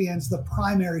 champions the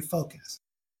primary focus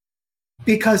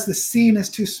because the scene is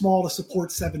too small to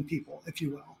support 7 people, if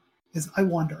you will, I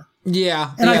wonder.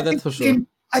 Yeah. And that's for sure.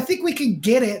 I think we can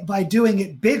get it by doing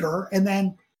it bigger and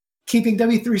then keeping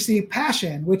W3C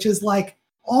passion, which is like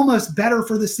almost better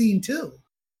for the scene too.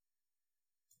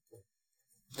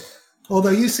 Although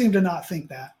you seem to not think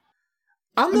that.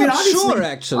 I'm not sure,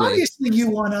 actually. Obviously, you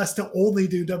want us to only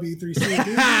do W3C.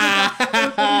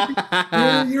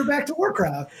 You're back to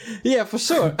Warcraft. Yeah, for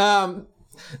sure.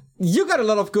 You got a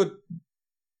lot of good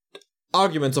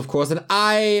arguments, of course, and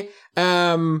I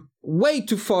am way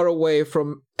too far away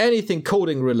from anything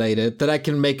coding related that I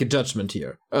can make a judgment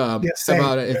here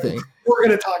about anything. We're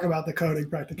going to talk about the coding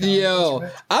practicality.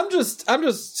 Right? I'm just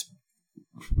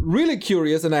really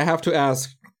curious, and I have to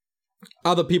ask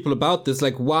other people about this,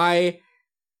 like why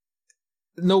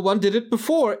no one did it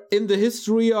before in the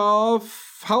history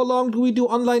of how long do we do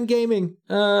online gaming?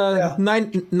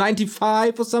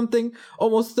 95 or something,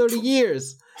 almost 30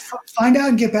 years. Find out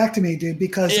and get back to me, dude,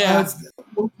 because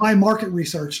my market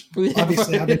research,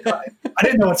 obviously, I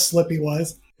didn't know what Slippy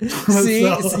was. See,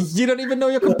 you don't even know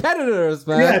your competitors,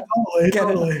 man. Yeah,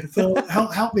 totally. So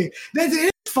help me.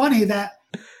 It's funny that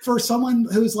for someone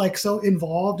who's like so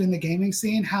involved in the gaming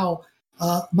scene, how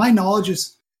my knowledge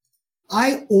is,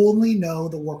 I only know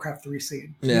the Warcraft 3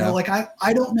 scene. Yeah. You know, like I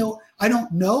don't know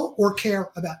or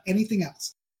care about anything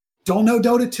else. Don't know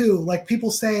Dota 2. Like people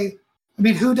say, I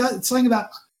mean, who does something about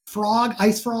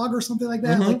Ice Frog or something like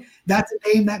that? Mm-hmm. Like that's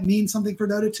a name that means something for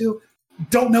Dota 2.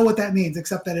 Don't know what that means,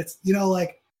 except that it's, you know,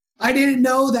 like I didn't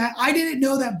know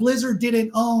that Blizzard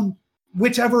didn't own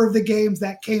whichever of the games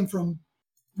that came from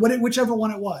whichever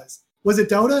one it was. Was it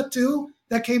Dota 2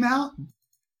 that came out?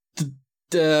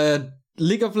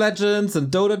 League of Legends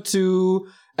and Dota 2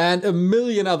 and a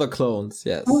million other clones,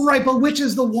 yes. Well, right, but which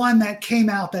is the one that came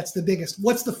out that's the biggest?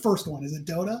 What's the first one? Is it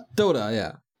Dota? Dota,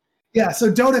 yeah. Yeah, so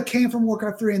Dota came from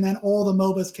Warcraft 3 and then all the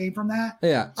MOBAs came from that.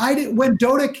 Yeah. I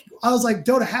was like,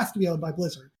 Dota has to be owned by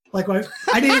Blizzard. Like,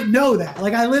 I didn't know that.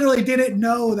 Like, I literally didn't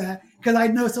know that because I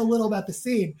know so little about the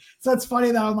scene. So it's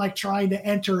funny that I'm like trying to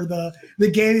enter the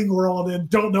gaming world and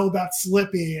don't know about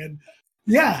Slippy. And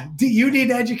yeah, you need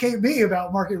to educate me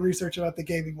about market research about the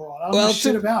gaming world. I don't know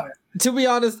shit about it. To be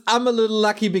honest, I'm a little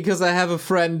lucky because I have a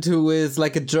friend who is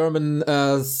like a German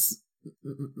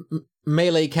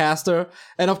Melee caster,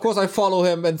 and of course I follow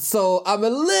him, and so I'm a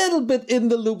little bit in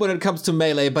the loop when it comes to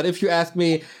Melee. But if you ask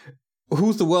me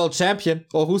who's the world champion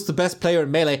or who's the best player in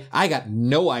Melee, I got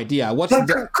no idea.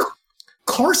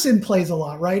 Carson plays a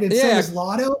lot, right? And so does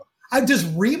Lotto. Does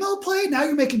Remo play? Now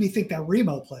you're making me think that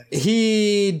Remo plays.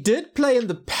 He did play in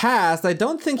the past. I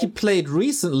don't think he played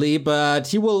recently, but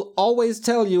he will always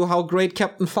tell you how great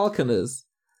Captain Falcon is.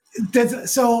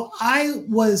 So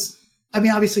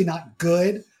obviously not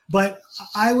good, but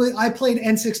I played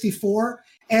N64,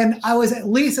 and I was at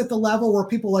least at the level where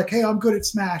people were like, hey, I'm good at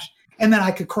Smash. and then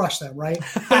I could crush them, right?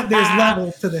 But there's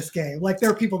levels to this game. Like there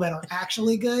are people that are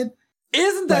actually good.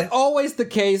 Isn't that always the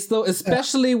case though?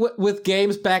 Especially with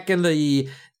games back in the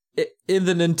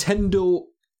Nintendo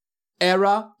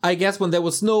era, I guess, when there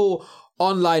was no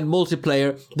online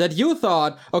multiplayer, that you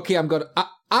thought, okay,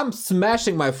 I'm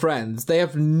smashing my friends. They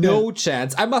have no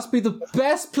chance. I must be the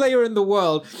best player in the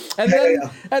world. And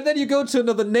then you go to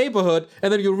another neighborhood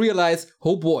and then you realize,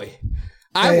 oh boy,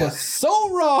 I was so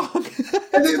wrong.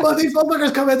 And then these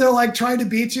motherfuckers come in, they're like trying to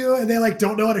beat you, and they like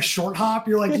don't know how to short hop.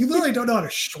 You're like, you literally don't know how to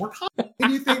short hop?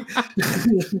 And you think,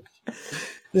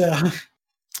 yeah,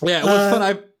 it was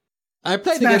fun. I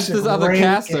played against this other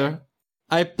caster. Game.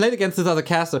 I played against this other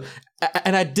caster,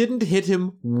 and I didn't hit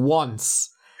him once.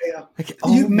 Yeah. Like,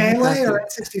 you Melee or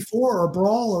N64 or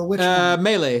Brawl or which one?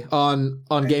 Melee on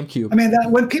GameCube. I mean,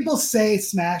 when people say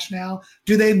Smash now,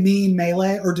 do they mean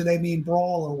Melee or do they mean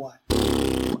Brawl or what?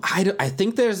 I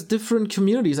think there's different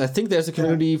communities. I think there's a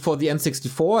community for the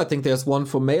N64. I think there's one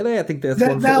for Melee. I think there's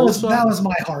one for that was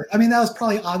my heart. I mean, that was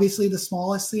probably obviously the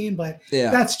smallest scene, but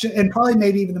that's and probably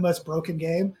maybe even the most broken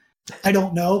game. I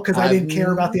don't know because I didn't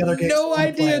care about the other games. No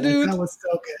idea, dude. That was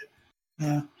so good.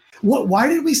 Yeah. Why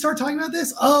did we start talking about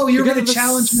this? Oh, you're going to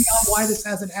challenge me on why this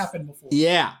hasn't happened before.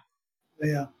 Yeah.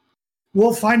 Yeah.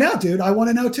 We'll find out, dude. I want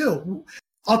to know too.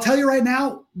 I'll tell you right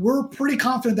now, we're pretty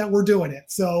confident that we're doing it.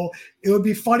 So it would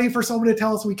be funny for someone to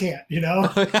tell us we can't, you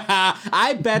know?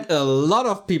 I bet a lot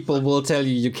of people will tell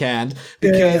you can't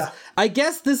because I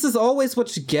guess this is always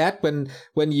what you get when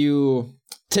you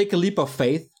take a leap of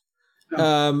faith.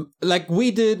 Like we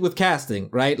did with casting,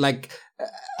 right? Like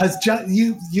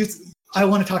I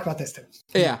want to talk about this too.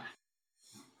 Yeah.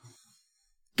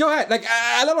 Go ahead. Like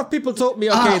a lot of people told me,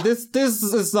 okay, this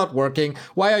is not working.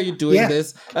 Why are you doing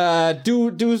this?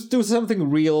 Do something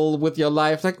real with your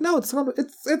life. Like, no, it's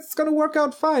gonna work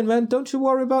out fine, man. Don't you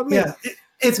worry about me. Yeah,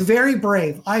 it's very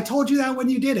brave. I told you that when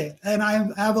you did it, and I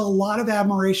have a lot of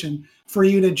admiration for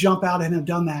you to jump out and have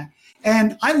done that.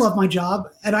 And I love my job,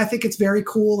 and I think it's very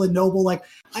cool and noble. Like,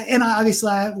 and I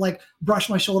like brush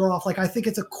my shoulder off. Like, I think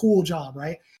it's a cool job,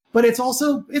 right? But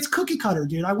it's cookie cutter,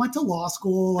 dude. I went to law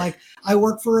school. Like I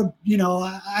work for,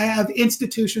 I have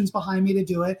institutions behind me to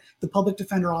do it. The public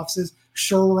defender offices,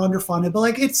 sure, we're underfunded, but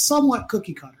like it's somewhat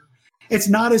cookie cutter. It's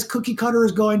not as cookie cutter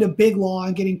as going to big law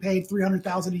and getting paid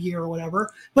 $300,000 a year or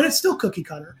whatever, but it's still cookie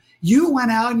cutter. You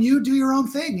went out and you do your own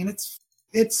thing, and it's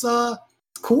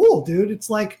cool, dude. It's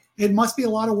like it must be a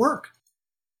lot of work.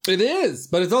 It is,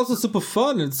 but it's also super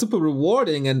fun and super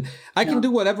rewarding, and I can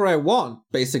do whatever I want,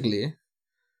 basically.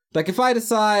 Like if I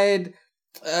decide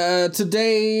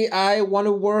today I want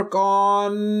to work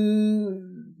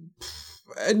on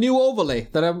a new overlay,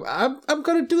 that I'm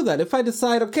gonna do that. If I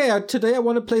decide today I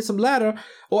want to play some ladder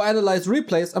or analyze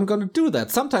replays, I'm gonna do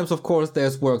that. Sometimes, of course,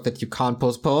 there's work that you can't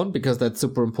postpone because that's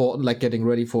super important, like getting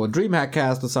ready for a DreamHack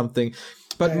cast or something.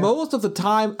 But most of the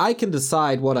time, I can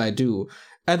decide what I do,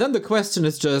 and then the question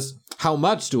is just how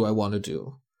much do I want to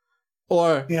do,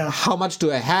 or how much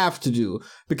do I have to do,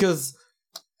 because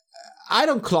I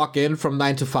don't clock in from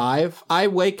 9 to 5. I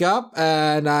wake up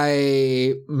and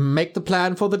I make the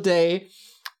plan for the day.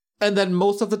 And then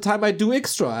most of the time I do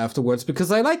extra afterwards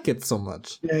because I like it so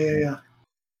much. Yeah.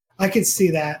 I can see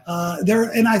that.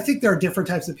 And I think there are different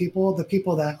types of people. The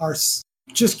people that are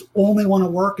just only want to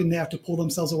work and they have to pull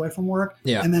themselves away from work.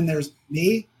 Yeah. And then there's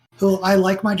me, who I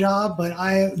like my job, but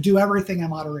I do everything in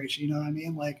moderation. You know what I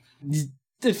mean? Like,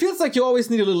 it feels like you always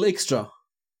need a little extra.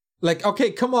 Like,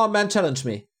 okay, come on, man, challenge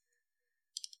me.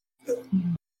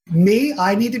 Me?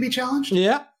 I need to be challenged?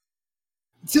 Yeah.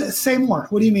 Say more.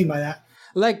 What do you mean by that?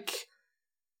 Like,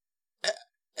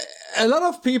 a lot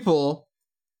of people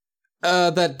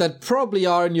that probably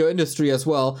are in your industry as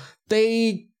well,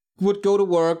 they would go to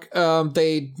work,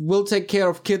 they will take care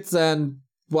of kids and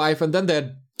wife, and then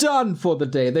they're done for the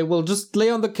day. They will just lay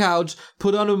on the couch,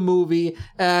 put on a movie,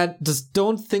 and just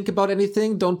don't think about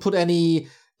anything, don't put any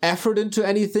effort into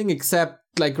anything except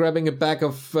like grabbing a bag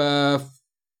of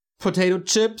potato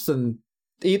chips and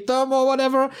eat them or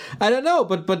whatever. I don't know,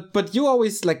 but you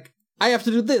always like, I have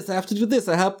to do this, I have to do this,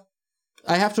 I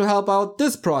have to help out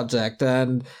this project,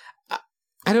 and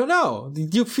I don't know.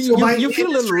 You feel you feel a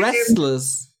little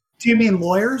restless. Do you mean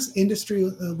lawyers, industry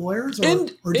lawyers, or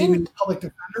do you mean public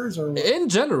defenders, or in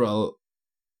general?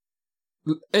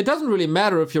 It doesn't really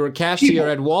matter if you're a cashier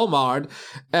at Walmart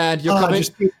and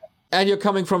you're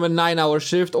coming from a 9-hour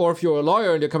shift, or if you're a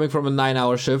lawyer and you're coming from a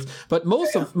 9-hour shift. But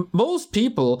most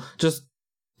people just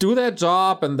do their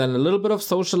job and then a little bit of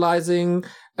socializing,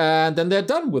 and then they're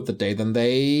done with the day. Then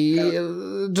they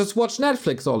just watch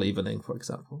Netflix all evening, for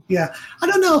example. Yeah, I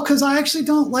don't know, because I actually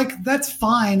don't like. That's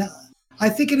fine. I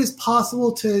think it is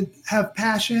possible to have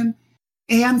passion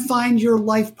and find your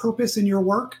life purpose in your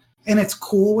work. And it's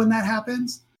cool when that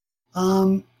happens.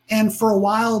 And for a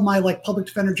while, my like public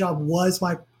defender job was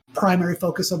my primary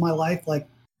focus of my life. Like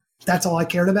that's all I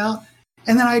cared about.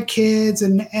 And then I had kids,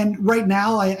 and right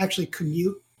now I actually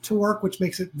commute to work, which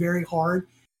makes it very hard.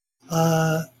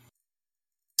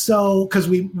 So because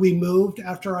we moved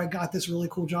after I got this really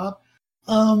cool job.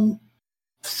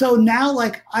 So now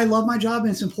like I love my job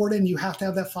and it's important and you have to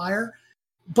have that fire.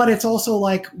 But it's also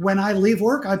like when I leave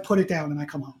work, I put it down and I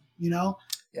come home, you know?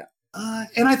 Yeah.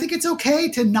 And I think it's okay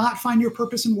to not find your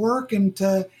purpose in work, and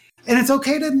it's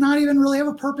okay to not even really have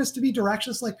a purpose, to be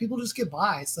directionless. Like people just get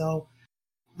by. So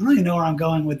I don't even know where I'm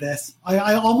going with this.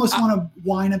 I almost want to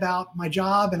whine about my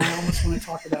job, and I almost want to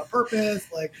talk about purpose,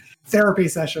 like therapy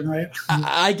session, right?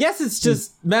 I guess it's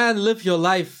just, man, live your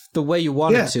life the way you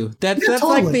want it to. That's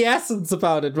totally. Like the essence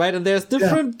about it, right? And there's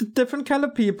different kind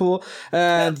of people.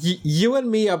 And you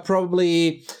and me are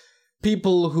probably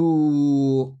people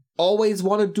who always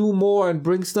want to do more and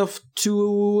bring stuff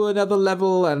to another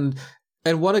level and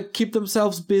want to keep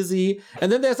themselves busy.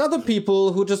 And then there's other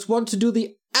people who just want to do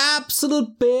the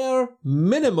absolute bare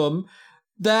minimum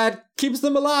that keeps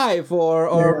them alive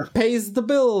or pays the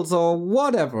bills or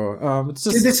whatever. It's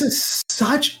just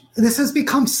this has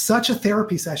become such a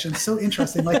therapy session. So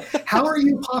interesting. Like, how are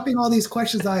you popping all these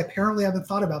questions that I apparently haven't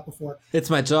thought about before? It's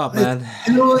my job, man.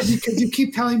 Because you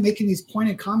keep making these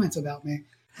pointed comments about me.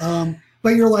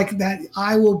 But you're like that.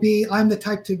 I'm the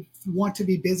type to want to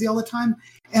be busy all the time.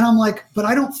 And I'm like, but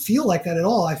I don't feel like that at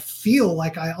all. I feel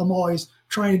like I'm always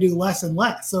trying to do less and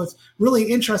less. So it's really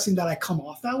interesting that I come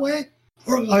off that way,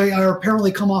 or I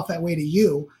apparently come off that way to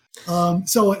you.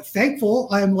 So thankful.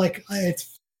 I'm like,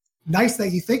 it's nice that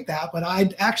you think that, but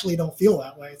I actually don't feel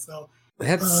that way. So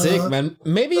that's sick, man.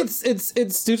 Maybe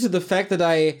it's due to the fact that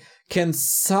I can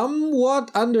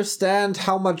somewhat understand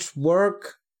how much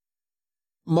work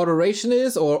moderation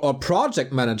is or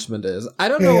project management is. I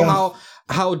don't know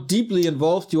how deeply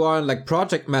involved you are in like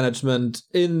project management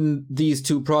in these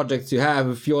two projects you have,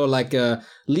 if you're like a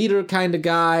leader kind of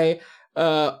guy,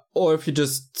 or if you're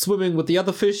just swimming with the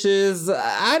other fishes.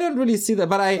 I don't really see that,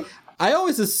 but I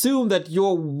always assume that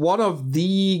you're one of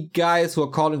the guys who are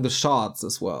calling the shots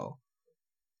as well.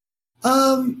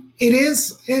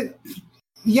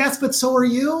 Yes, but so are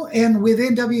you. And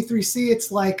within W3C,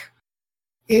 it's like,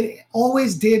 it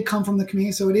always did come from the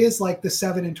community. So it is like the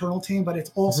 7 internal team, but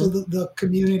it's also the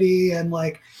community. And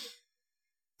like,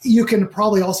 you can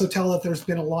probably also tell that there's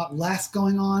been a lot less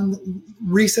going on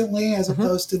recently as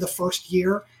opposed to the first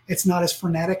year. It's not as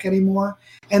frenetic anymore.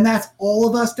 And that's all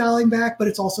of us dialing back, but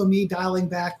it's also me dialing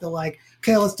back the like,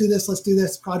 okay, let's do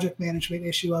this project management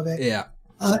issue of it. Yeah.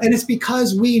 And it's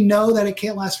because we know that it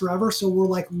can't last forever. So we're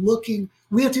like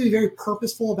we have to be very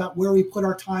purposeful about where we put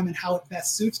our time and how it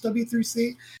best suits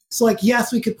W3C. So like,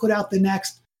 yes, we could put out the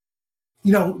next,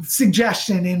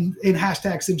 suggestion in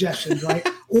hashtag suggestions, right?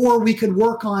 Or we could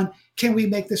work on, can we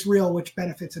make this real, which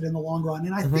benefits it in the long run?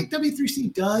 And I think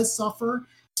W3C does suffer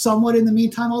somewhat in the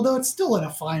meantime, although it's still in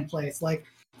a fine place. Like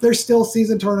there's still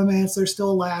season tournaments, there's still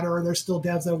a ladder, there's still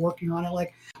devs that are working on it.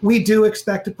 Like we do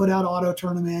expect to put out auto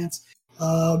tournaments,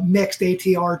 mixed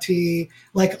ATRT,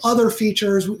 like other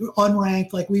features,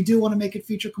 unranked. Like we do want to make it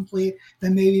feature complete,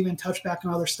 then maybe even touch back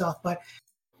on other stuff. But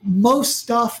most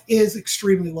stuff is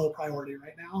extremely low priority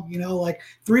right now. Like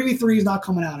 3v3 is not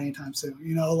coming out anytime soon.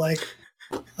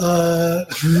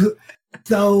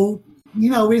 So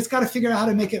we just got to figure out how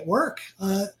to make it work.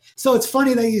 So it's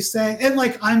funny that you say, and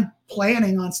like I'm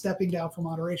planning on stepping down from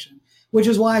moderation, which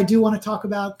is why I do want to talk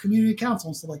about community council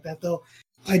and stuff like that, though.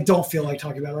 I don't feel like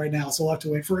talking about it right now, so we'll have to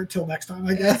wait for it till next time,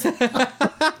 I guess.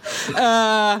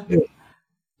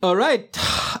 All right.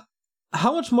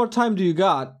 How much more time do you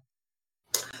got?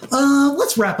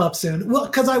 Let's wrap up soon. Well,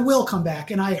 because I will come back,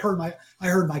 and I heard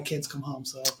my kids come home.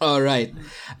 So. All right.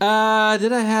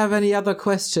 Did I have any other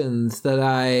questions that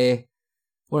I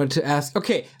wanted to ask?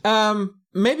 Okay.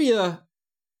 Maybe do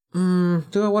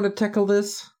I want to tackle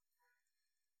this?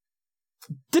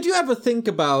 Did you ever think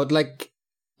about like?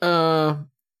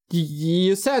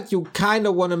 You said you kind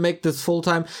of want to make this full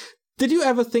time. Did you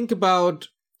ever think about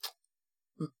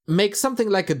make something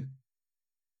like a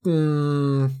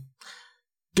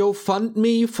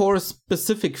GoFundMe for a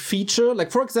specific feature?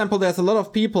 Like, for example, there's a lot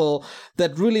of people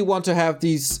that really want to have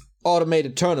these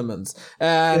automated tournaments.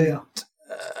 And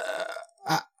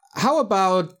how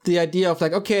about the idea of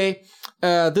like, okay,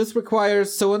 this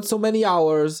requires so and so many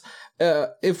hours.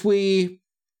 If we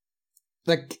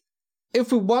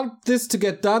want this to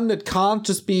get done, it can't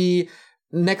just be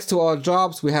next to our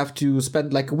jobs, we have to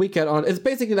spend like a weekend on. It's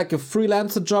basically like a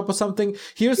freelancer job or something.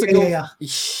 Here's a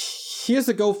here's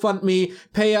a GoFundMe.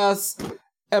 Pay us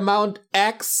amount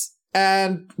X,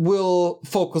 and we'll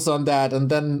focus on that. And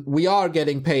then we are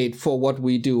getting paid for what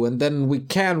we do, and then we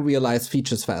can realize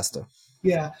features faster.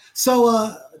 Yeah.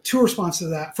 So, two responses to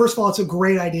that. First of all, it's a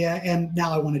great idea, and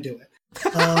now I want to do it.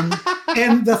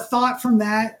 And the thought from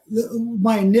that,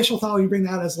 my initial thought when you bring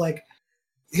that is like,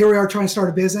 here we are trying to start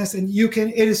a business, and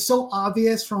it is so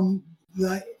obvious from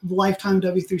the lifetime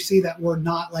W3C that we're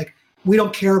not like, we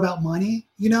don't care about money,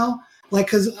 like,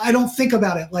 cause I don't think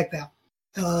about it like that.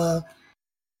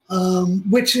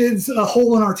 Which is a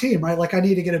hole in our team, right? Like I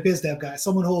need to get a biz dev guy,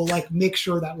 someone who will like make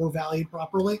sure that we're valued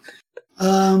properly.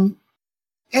 And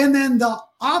then the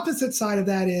opposite side of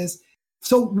that is,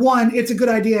 so one, it's a good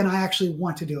idea and I actually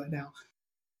want to do it now.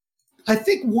 I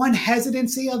think one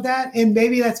hesitancy of that, and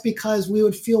maybe that's because we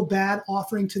would feel bad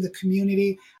offering to the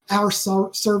community our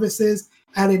services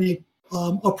at an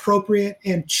appropriate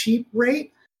and cheap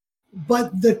rate.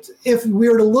 But if we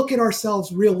were to look at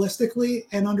ourselves realistically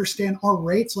and understand our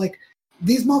rates, like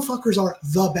these motherfuckers are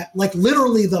the best, like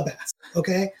literally the best.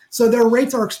 Okay. So their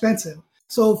rates are expensive.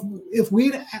 So if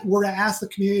we were to ask the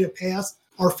community to pay us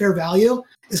our fair value,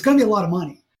 it's going to be a lot of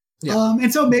money. Yeah.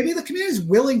 And so maybe the community is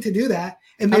willing to do that.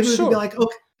 And maybe we could be like,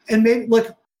 okay, and maybe like,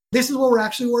 this is what we're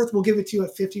actually worth. We'll give it to you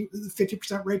at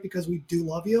 50% rate because we do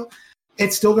love you.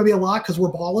 It's still going to be a lot because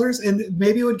we're ballers, and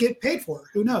maybe it would get paid for.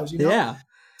 Who knows? Yeah.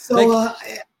 So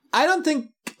I don't think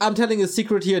I'm telling a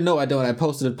secret here. No, I don't. I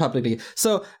posted it publicly.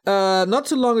 So not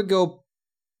too long ago,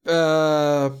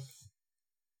 the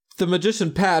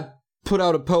magician Pat put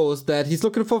out a post that he's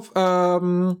looking for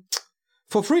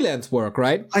freelance work,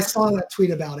 right? I saw that tweet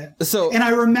about it. And I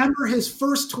remember his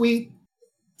first tweet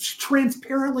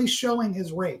transparently showing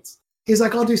his rates. He's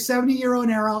like, I'll do 70 euro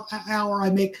an hour. I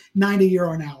make 90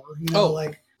 euro an hour.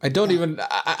 I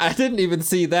didn't even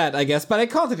see that, I guess, but I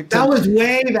contacted him. That was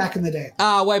way back in the day.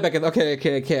 Way back in, okay.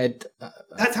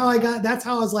 That's how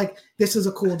I was like, this is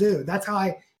a cool dude. That's how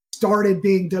I started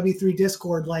being W3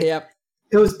 Discord. Like,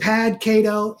 It was Pad,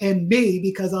 Kato, and me,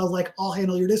 because I was like, I'll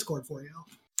handle your Discord for you.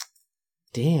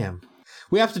 Damn.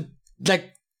 We have to,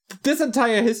 like, this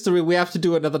entire history we have to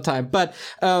do another time. But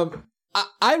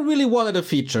I really wanted a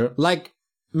feature. Like,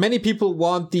 many people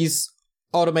want these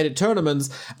automated tournaments.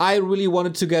 I really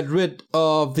wanted to get rid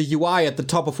of the UI at the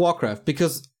top of Warcraft,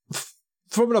 because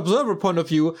from an observer point of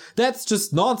view, that's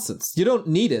just nonsense. You don't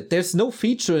need it. There's no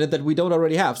feature in it that we don't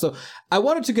already have. So I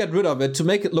wanted to get rid of it to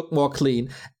make it look more clean.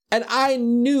 And I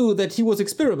knew that he was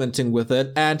experimenting with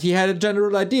it, and he had a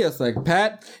general idea. It's like,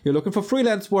 Pat, you're looking for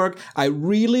freelance work. I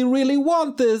really, really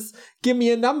want this. Give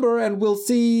me a number and we'll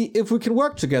see if we can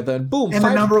work together. And boom. And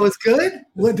the number was good?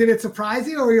 Did it surprise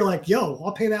you? Or you're like, yo,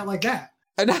 I'll pay that like that?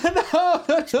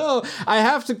 No. I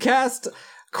have to cast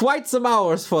quite some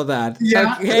hours for that.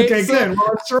 Yeah. Okay, good. Well,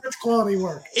 I'm sure it's quality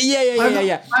work. Yeah.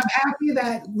 I'm happy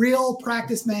that real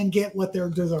practice men get what they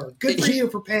deserve. Good for you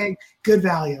for paying good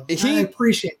value. I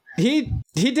appreciate that.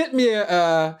 He did me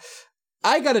I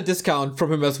got a discount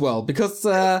from him as well, because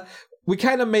we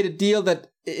kind of made a deal that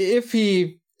if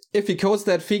he codes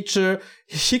that feature,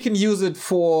 he can use it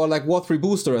for like War 3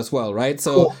 booster as well, right?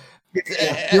 So cool.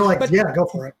 You're like, go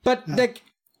for it. But like,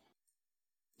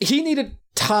 he needed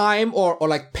time or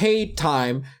like paid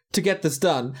time to get this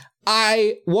done.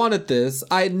 I wanted this.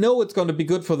 I know it's going to be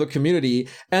good for the community.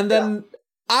 And then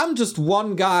I'm just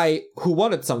one guy who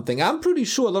wanted something. I'm pretty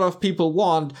sure a lot of people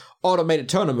want automated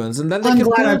tournaments, and then they can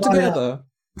put it together.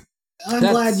 I'm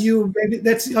glad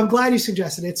you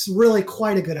suggested it. It's really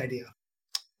quite a good idea.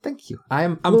 Thank you.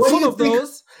 I'm full of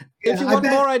those. If you want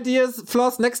more ideas,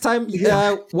 Floss, next time,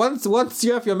 once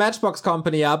you have your Matchbox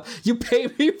company up, you pay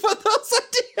me for those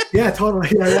ideas. Yeah, totally.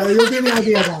 Yeah. You'll be the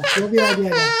idea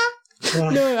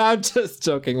guy. No, I'm just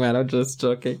joking, man. I'm just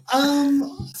joking.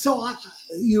 So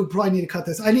you probably need to cut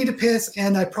this. I need to piss,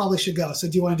 and I probably should go. So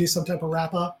do you want to do some type of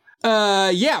wrap up?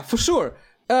 Yeah, for sure.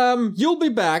 You'll be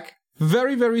back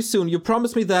very, very soon. You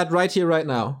promised me that right here, right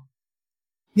now.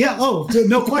 Yeah. Oh,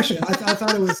 no question. I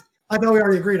thought we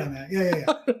already agreed on that.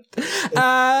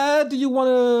 Yeah. Do you want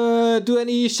to do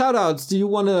any shout outs? Do you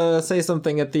want to say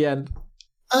something at the end?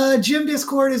 Gym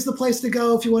Discord is the place to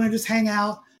go if you want to just hang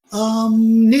out.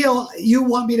 Neil, you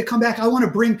want me to come back? I want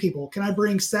to bring people. Can I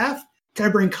bring Seth? Can I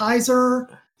bring Kaiser?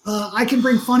 I can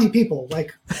bring funny people.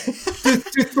 Like,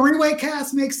 do three-way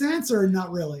casts make sense or not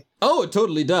really? Oh, it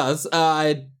totally does.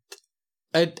 I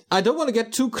don't want to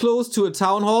get too close to a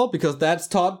town hall because that's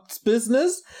Todd's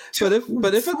business. But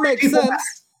if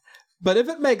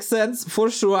it makes sense, for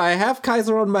sure. I have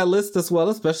Kaiser on my list as well,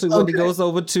 especially when he goes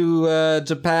over to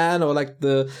Japan or like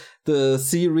the the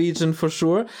C region for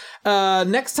sure.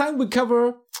 Next time we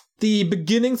cover the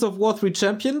beginnings of War 3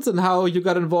 Champions and how you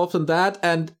got involved in that,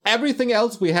 and everything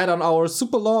else we had on our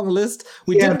super long list.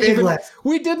 We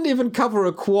didn't even cover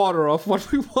a quarter of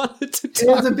what we wanted to talk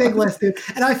about. It was a big list, dude.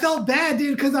 And I felt bad,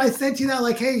 dude, because I sent you that,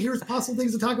 like, hey, here's possible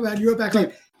things to talk about. And you wrote back,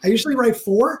 like, I usually write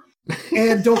 4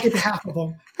 and don't get to half of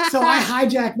them. So I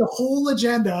hijacked the whole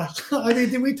agenda. I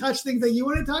mean, did we touch things that you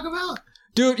want to talk about?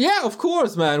 Dude, yeah, of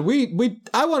course, man.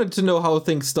 I wanted to know how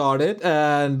things started,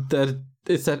 and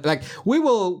it's like we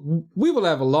will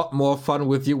have a lot more fun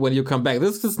with you when you come back.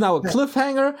 This is now a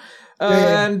cliffhanger,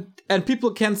 and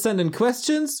people can send in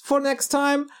questions for next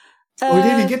time. We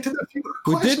didn't get to the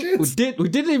questions. We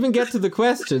didn't even get to the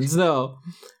questions. No.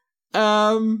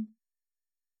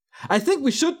 I think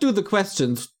we should do the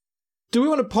questions. Do we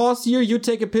want to pause here? You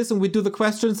take a piss and we do the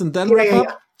questions and then wrap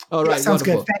up? All right, sounds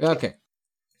wonderful. good. Okay.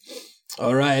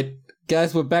 All right.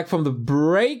 Guys, we're back from the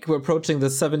break. We're approaching the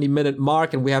 70-minute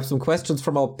mark, and we have some questions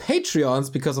from our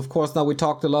Patreons, because, of course, now we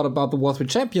talked a lot about the War 3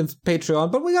 Champions Patreon,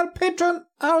 but we got a Patreon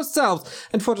ourselves.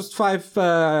 And for just $5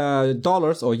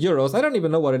 or euros, I don't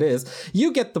even know what it is,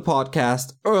 you get the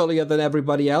podcast earlier than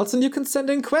everybody else, and you can send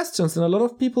in questions. And a lot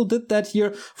of people did that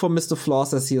here for Mr.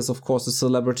 Floss, as he is, of course, a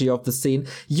celebrity of the scene.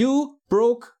 You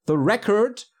broke the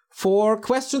record for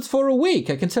questions for a week.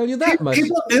 I can tell you that much.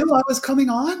 People knew I was coming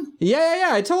on?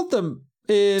 Yeah. I told them.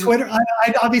 Twitter.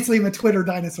 I obviously am a Twitter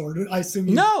dinosaur. I assume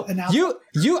you. No,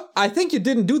 you. I think you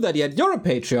didn't do that yet. You're a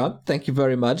Patreon. Thank you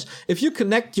very much. If you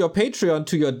connect your Patreon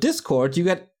to your Discord, you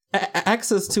get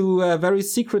access to very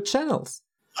secret channels.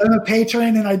 I'm a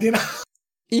patron, and I did.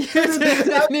 You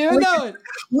didn't even know it.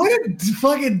 What a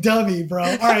fucking dummy, bro.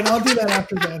 All right, I'll do that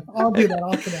after then. I'll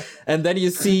connect. And then you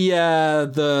see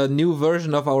the new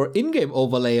version of our in-game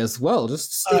overlay as well.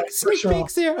 Just sneak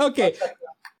peeks here. Okay.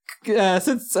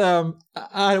 Since I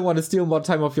don't want to steal more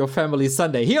time of your family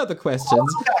Sunday, here are the questions.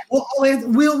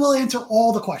 We'll answer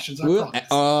all the questions. I promise.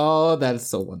 Oh, that's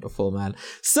so wonderful, man.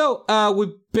 So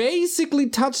we basically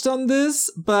touched on this,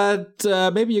 but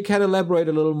maybe you can elaborate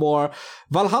a little more.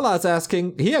 Valhalla is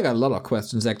asking. Here I got a lot of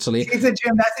questions, actually. He's a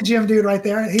gym. That's a gym dude right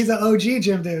there. He's an OG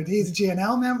gym dude. He's a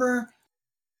GNL member.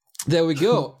 There we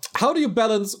go. How do you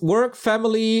balance work,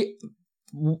 family,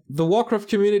 the Warcraft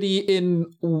community in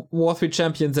War 3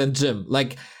 Champions and gym?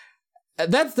 Like,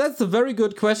 that's a very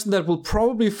good question that will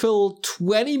probably fill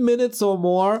 20 minutes or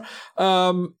more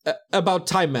about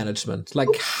time management. Like,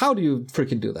 how do you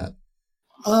freaking do that?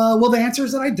 Well, the answer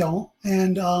is that I don't.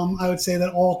 And I would say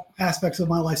that all aspects of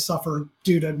my life suffer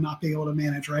due to not being able to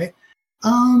manage, right?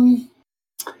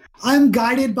 I'm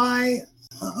guided by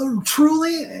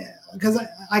truly, because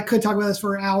I could talk about this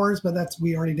for hours, but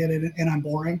we already did it and I'm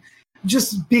boring.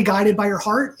 Just be guided by your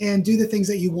heart and do the things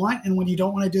that you want. And when you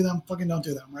don't want to do them, fucking don't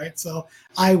do them, right? So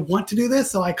I want to do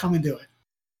this, so I come and do it.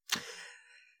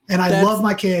 And I love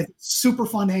my kids. Super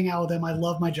fun to hang out with them. I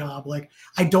love my job. Like,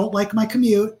 I don't like my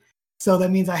commute, so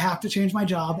that means I have to change my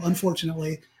job,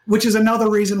 unfortunately, which is another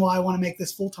reason why I want to make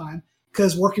this full-time,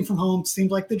 because working from home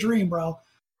seems like the dream, bro.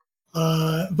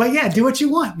 But yeah, do what you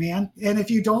want, man. And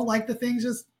if you don't like the things,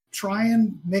 just try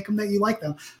and make them that you like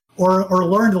them. Or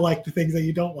learn to like the things that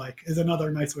you don't like is another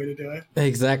nice way to do it.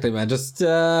 Exactly, man. Just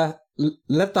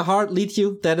let the heart lead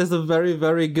you. That is a very,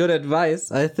 very good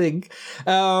advice, I think.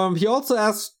 He also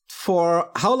asked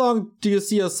for how long do you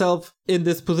see yourself in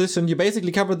this position? You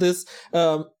basically covered this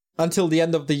until the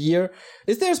end of the year.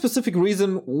 Is there a specific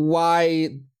reason why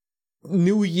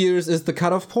New Year's is the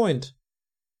cutoff point?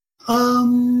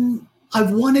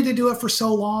 I've wanted to do it for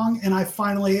so long, and I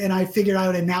figured I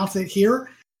would announce it here.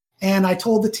 And I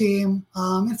told the team,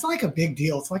 it's not like a big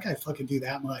deal. It's like I fucking do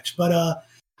that much. But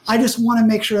I just want to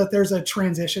make sure that there's a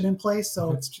transition in place.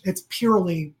 So it's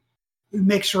purely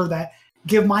make sure that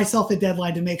give myself a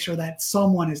deadline to make sure that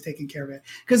someone is taking care of it.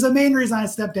 Because the main reason I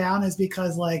stepped down is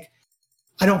because, like,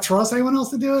 I don't trust anyone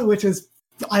else to do it, which is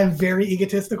I'm very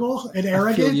egotistical and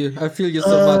arrogant. I feel you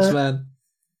so much, man.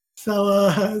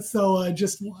 I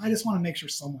just want to make sure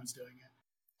someone's doing it.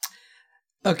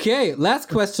 Okay, last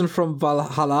question from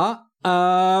Valhalla.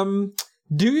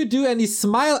 Do you do any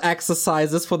smile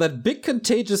exercises for that big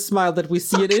contagious smile that we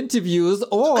see in interviews,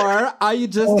 or are you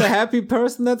just a happy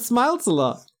person that smiles a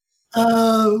lot?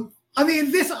 I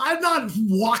mean, I'm not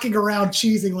walking around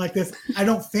cheesing like this, I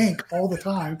don't think, all the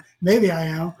time. Maybe I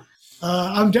am.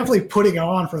 I'm definitely putting it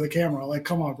on for the camera. Like,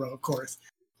 come on, bro, of course.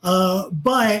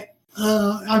 But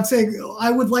I'm saying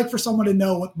I would like for someone to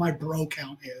know what my bro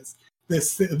count is.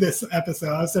 This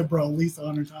episode, I've said bro at least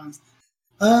 100 times.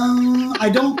 I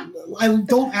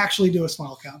don't actually do a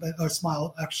smile count. A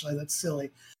smile, actually, that's silly.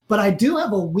 But I do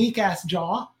have a weak ass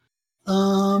jaw,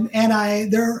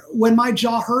 When my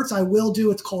jaw hurts, I will do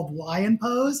what's called lion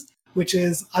pose, which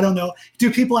is, I don't know, do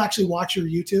people actually watch your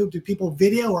YouTube? Do people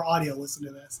video or audio listen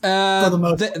to this? For the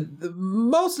most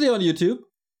mostly on YouTube.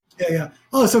 Yeah.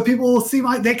 Oh, so people will see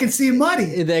they can see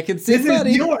Muddy. They can see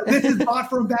Muddy. This is bought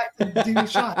from back to do your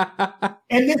shot.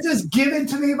 And this is given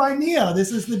to me by Neo.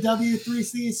 This is the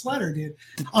W3C sweater, dude.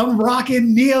 I'm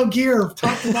rocking Neo gear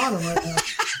top to bottom right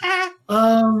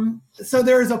now. So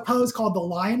there is a pose called the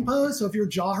lion pose. So if your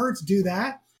jaw hurts, do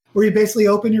that, where you basically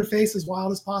open your face as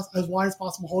wide as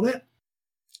possible, hold it.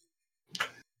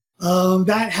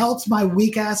 That helps my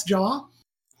weak ass jaw.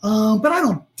 But I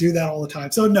don't do that all the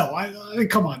time. So no, I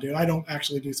come on, dude. I don't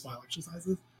actually do smile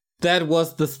exercises. That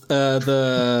was the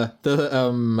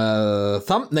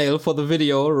thumbnail for the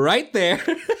video right there.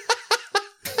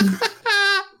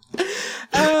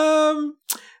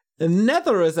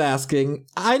 Nether is asking.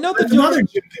 I know that another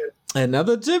gym dude.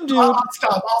 Another gym dude. I'll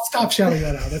stop shouting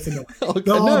that out. That's annoying. Okay.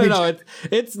 No.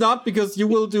 It's not, because you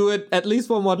will do it at least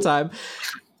one more time.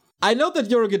 I know that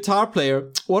you're a guitar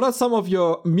player. What are some of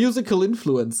your musical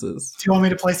influences? Do you want me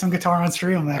to play some guitar on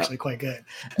stream? I'm actually quite good.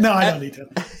 No, I don't need to.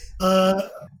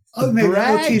 Maybe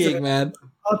bragging, man.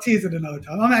 I'll tease it another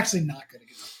time. I'm actually not good at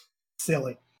guitar.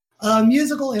 Silly.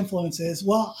 Musical influences.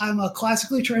 Well, I'm a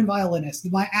classically trained violinist.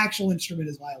 My actual instrument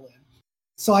is violin.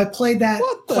 So I played that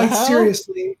quite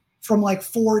seriously from like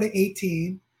 4 to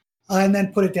 18, and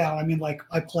then put it down. I mean, like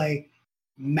I play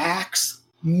maximum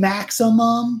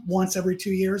once every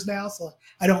 2 years now, so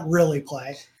I don't really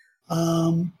play.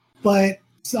 But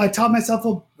so I taught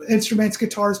myself instruments.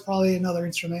 Guitar is probably another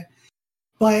instrument.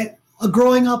 But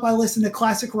growing up, I listened to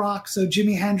classic rock, so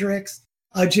Jimi Hendrix,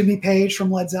 Jimmy Page from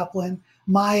Led Zeppelin.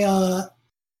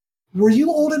 Were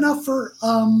you old enough for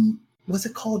was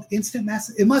it called Instant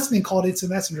Messenger? It must have been called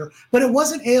Instant Messenger, but it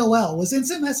wasn't AOL. Was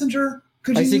Instant Messenger?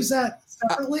 Could you use that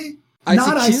separately?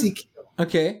 Not ICQ.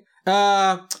 Okay. It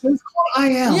was called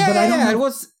IM, but I don't know. It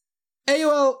was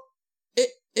AOL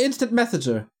Instant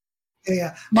Messenger.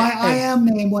 Yeah. My IM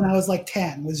name when I was like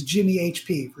 10 was Jimmy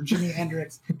HP for Jimi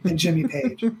Hendrix and Jimmy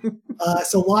Page.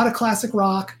 So a lot of classic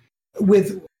rock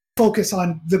with focus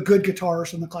on the good guitarists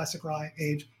from the classic rock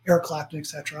age, Eric Clapton,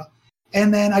 etc.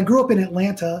 And then I grew up in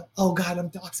Atlanta. Oh God, I'm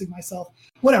doxing myself.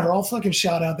 Whatever, I'll fucking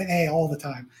shout out the A all the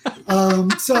time.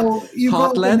 So you grow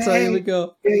up in the A. Here we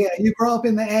go. Yeah, you grow up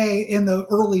in the A in the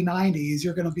early 90s.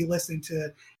 You're going to be listening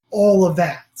to all of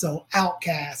that. So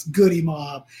Outkast, Goody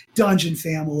Mob, Dungeon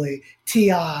Family,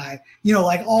 T.I.,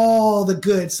 like all the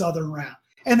good Southern rap.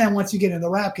 And then once you get in the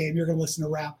rap game, you're going to listen to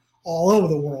rap all over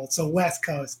the world. So West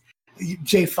Coast,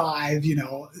 J5,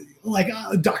 like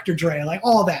Dr. Dre, like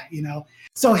all that,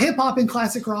 So hip hop and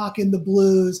classic rock and the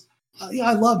blues.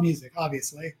 I love music,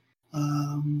 obviously.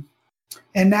 And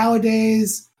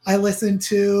nowadays I listen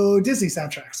to Disney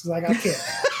soundtracks because I got kids.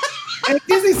 And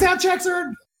Disney soundtracks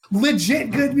are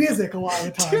legit good music a lot of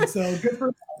the time. So good for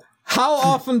them. How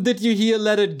often did you hear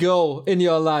Let It Go in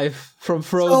your life from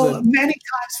Frozen? So many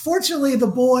times. Fortunately, the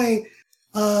boy,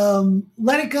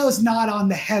 Let It Go is not on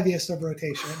the heaviest of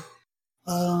rotation.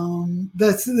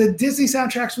 The Disney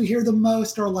soundtracks we hear the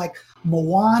most are like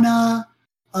Moana.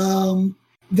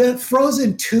 The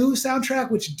Frozen 2 soundtrack,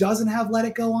 which doesn't have Let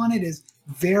It Go on it, is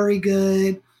very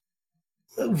good.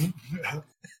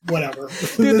 Whatever.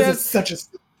 Dude, this is such a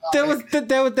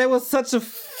there was such a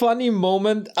funny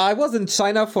moment. I was in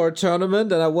China for a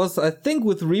tournament, and I was, I think,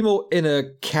 with Remo in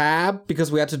a cab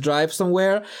because we had to drive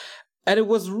somewhere. And it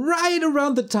was right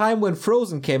around the time when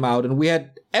Frozen came out, and we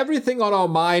had everything on our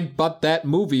mind but that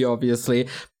movie, obviously.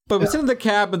 But we sit in the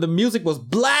cab and the music was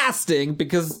blasting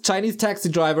because Chinese taxi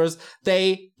drivers,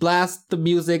 they blast the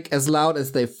music as loud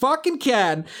as they fucking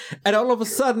can. And all of a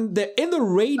sudden, they're in the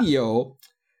radio.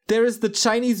 There is the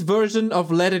Chinese version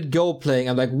of Let It Go playing.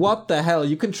 I'm like, what the hell?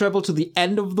 You can travel to the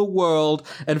end of the world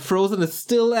and Frozen is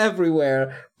still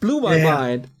everywhere. Blew my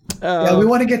mind. Yeah, we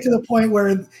want to get to the point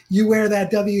where you wear that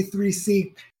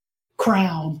W3C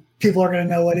crown. People are going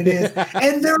to know what it is.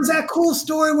 And there was that cool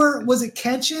story where, was it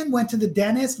Kenshin went to the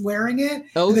dentist wearing it?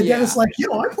 Oh, and the dentist like,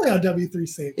 yo, I play on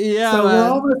W3C. Yeah, so we're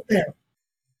almost there.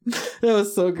 That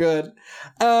was so good.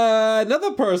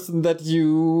 Another person that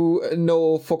you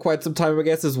know for quite some time, I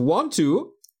guess, is Want2.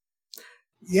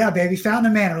 Yeah, baby, Fountain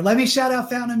of Manor. Let me shout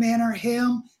out Fountain of Manor.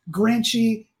 Him,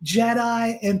 Grinchy,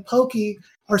 Jedi, and Pokey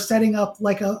are setting up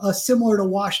like a similar to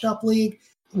Washed Up League.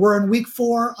 We're in week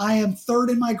 4. I am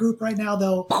 3rd in my group right now,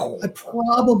 though. I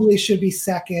probably should be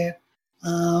 2nd.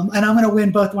 And I'm going to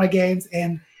win both my games,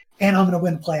 and I'm going to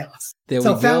win playoffs.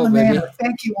 So Fountain of Manor,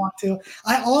 thank you,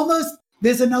 Want2.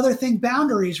 There's another thing,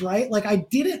 boundaries, right? Like I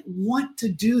didn't want to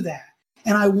do that.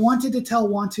 And I wanted to tell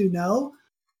Want2 no.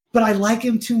 but I like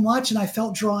him too much and I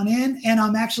felt drawn in, and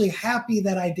I'm actually happy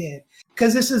that I did,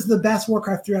 because this is the best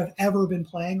Warcraft 3 I've ever been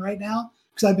playing right now,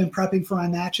 because I've been prepping for my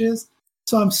matches.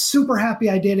 So I'm super happy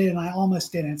I did it, and I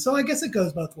almost didn't. So I guess it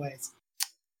goes both ways.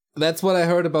 That's what I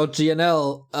heard about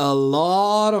GNL a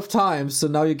lot of times. So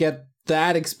now you get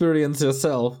that experience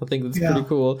yourself. I think that's pretty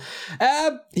cool.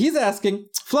 He's asking,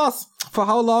 Floss, for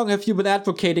how long have you been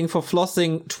advocating for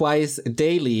flossing twice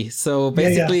daily? So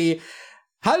basically,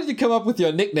 how did you come up with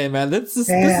your nickname, man? This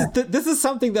is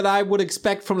something that I would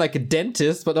expect from like a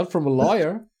dentist, but not from a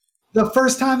lawyer. The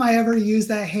first time I ever used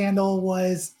that handle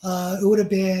was, it would have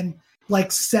been like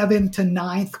 7th to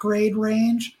 9th grade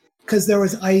range, because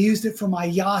I used it for my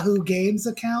Yahoo Games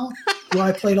account where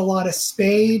I played a lot of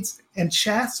spades and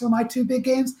chess were my two big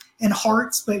games, and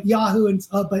hearts, but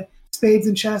but spades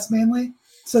and chess mainly.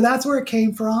 So that's where it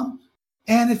came from.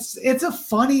 And it's a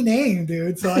funny name,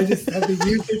 dude. So I just have to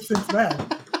use it since then.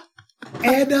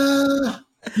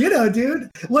 And, dude,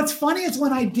 what's funny is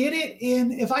when I did it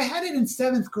if I had it in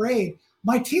 7th grade,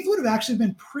 my teeth would have actually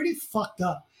been pretty fucked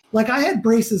up. Like, I had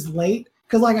braces late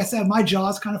because, like I said, my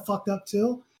jaw's kind of fucked up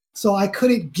too. So I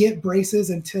couldn't get braces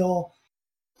until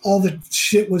all the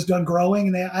shit was done growing,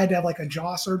 and I had to have like a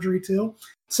jaw surgery too.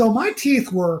 So my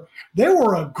teeth were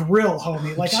a grill,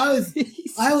 homie. Like I was,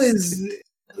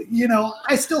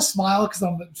 I still smile because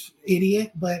I'm an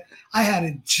idiot, but I had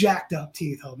a jacked up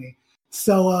teeth, homie.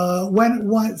 So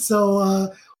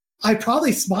I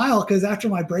probably smile because after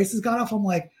my braces got off, I'm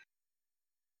like,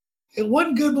 it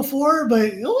wasn't good before, but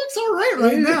it looks all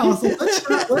right now. So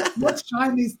let's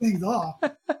shine these things off.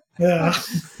 Yeah.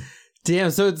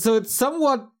 Damn. So it's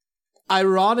somewhat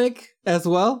ironic as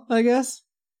well, I guess.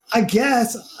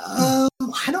 I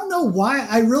don't know why.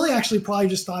 I really actually probably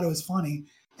just thought it was funny,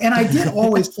 and I did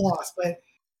always floss. But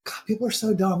God, people are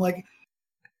so dumb. Like,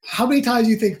 how many times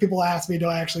do you think people ask me, "Do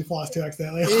I actually floss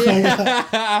 2xDaily?"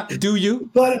 Yeah. Do you?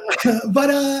 But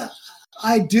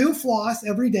I do floss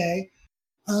every day.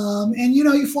 And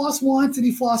you floss once, and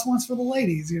you floss once for the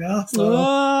ladies,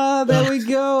 So, there we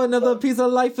go. Another piece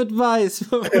of life advice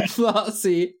from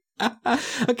Flossy.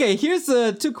 Okay, here's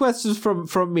 2 questions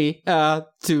from me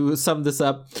to sum this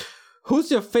up. Who's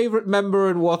your favorite member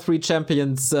in War 3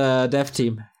 Champions dev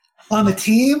team? On the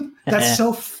team? That's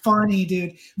so funny,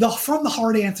 dude. From the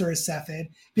hard answer is Sefid,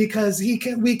 because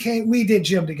we did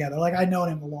gym together. Like, I know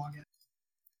him the longest.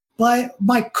 But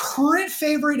my current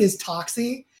favorite is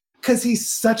Toxie, because he's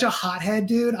such a hothead,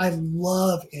 dude. I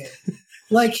love it.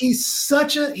 Like, he's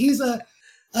a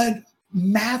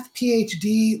math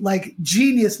PhD, like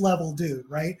genius level dude,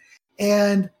 right?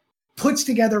 And puts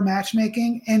together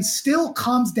matchmaking and still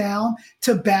comes down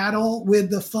to battle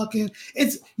with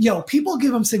people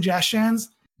give him suggestions,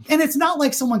 and it's not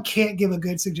like someone can't give a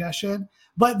good suggestion,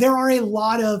 but there are a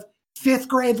lot of 5th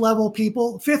grade level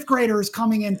people, 5th graders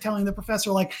coming in telling the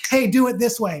professor, like, hey, do it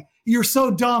this way. You're so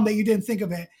dumb that you didn't think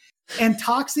of it. And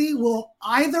Toxie will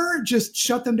either just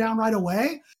shut them down right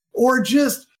away or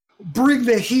just bring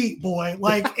the heat, boy.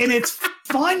 Like, and it's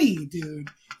funny, dude.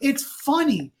 It's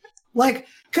funny. Like,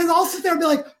 because I'll sit there and be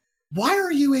like, why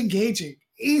are you engaging?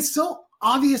 He's so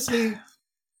obviously,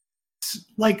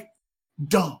 like,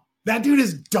 dumb. That dude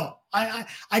is dumb. I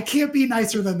can't be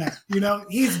nicer than that.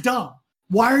 He's dumb.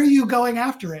 Why are you going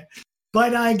after it?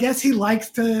 But I guess he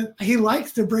likes to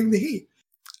bring the heat.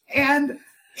 And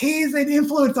he's an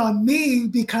influence on me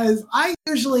because I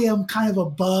usually am kind of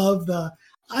above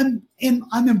I'm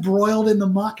embroiled in the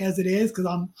muck as it is, because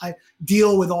I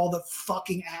deal with all the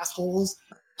fucking assholes.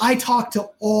 I talk to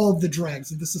all the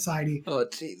dregs of the society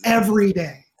every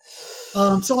day.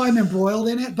 So I'm embroiled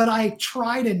in it, but I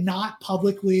try to not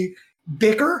publicly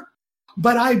bicker,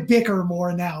 but I bicker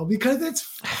more now because it's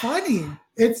funny.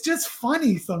 It's just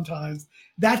funny sometimes.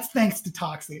 That's thanks to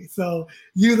Toxie. So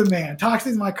you the man.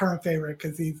 Toxie's my current favorite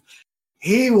because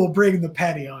he will bring the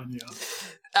petty on you.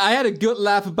 I had a good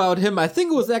laugh about him. I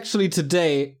think it was actually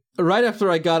today, right after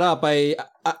I got up. I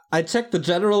checked the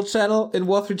general channel in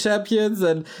War 3 Champions,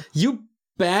 and you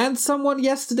banned someone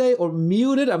yesterday or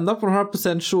muted. I'm not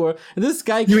 100% sure. And this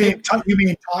guy You mean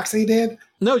Toxie did?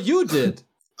 No, you did.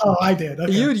 Oh, I did.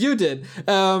 Okay. You did.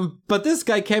 But this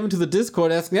guy came into the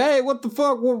Discord asking, "Hey, what the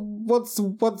fuck? What's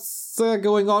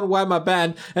going on? Why am I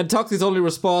banned?" And Toxie's only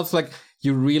response, like,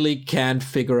 "You really can't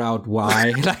figure out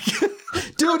why." Like,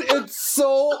 dude, it's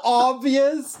so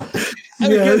obvious.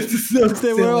 Yeah, it's so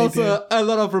there were also a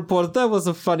lot of reports. That was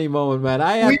a funny moment, man.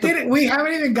 We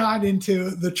haven't even gotten into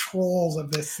the trolls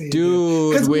of this scene,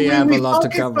 dude. We have a lot to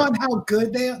cover. On how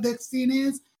good this scene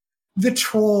is. The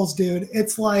trolls, dude.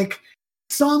 It's like,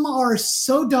 some are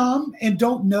so dumb and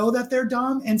don't know that they're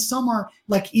dumb, and some are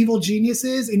like evil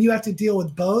geniuses, and you have to deal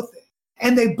with both.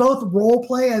 and they both role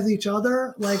play as each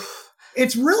other. Like,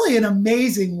 it's really an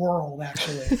amazing world,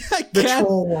 actually. The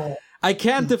troll world. I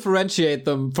can't differentiate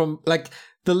them from like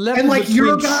the level. And like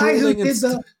your between guy who trolling did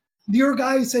your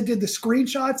guy who said did the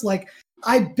screenshots. Like,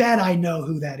 I bet I know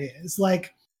who that is.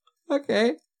 Like,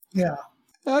 okay, yeah,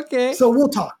 okay. So we'll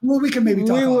talk. Well, we can maybe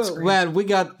talk. We will. Man, we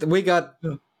got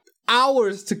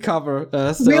hours to cover.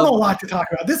 So we have a lot to talk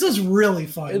about. This was really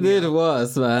fun. It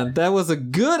was, man. That was a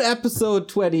good episode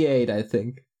 28, I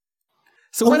think.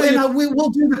 So we'll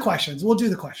do the questions. We'll do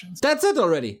the questions. That's it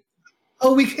already.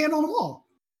 Oh, we handled them all.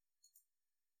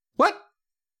 What?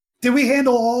 Did we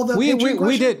handle all the? We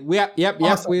did. Yep.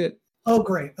 Awesome. We did. Oh,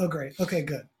 great. Okay,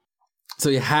 good. So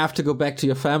you have to go back to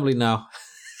your family now.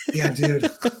 Yeah,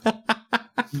 dude.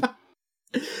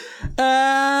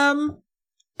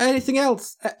 Anything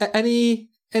else? Any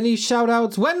shout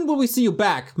outs? When will we see you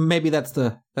back? Maybe that's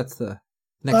the next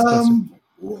question.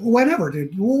 Whenever,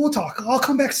 dude. We'll talk. I'll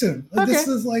come back soon. Okay. This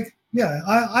is like,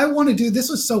 I want to do this.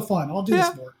 Was so fun. I'll do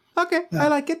this more. Okay, yeah. I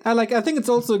like it. I think it's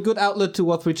also a good outlet to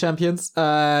War3 Champions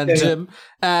and Jim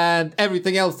and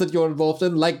everything else that you're involved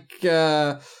in, like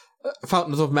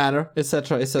Fountains of Manor,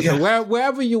 etc., etc. Yeah.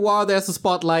 Wherever you are, there's a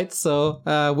spotlight. So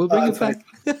we'll bring you back.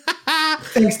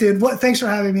 Thanks, dude. Thanks for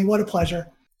having me. What a pleasure.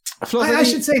 I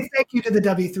should say thank you to the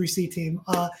W3C team,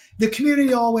 the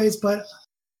community always, but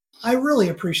I really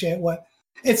appreciate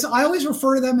I always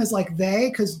refer to them as like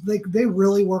because they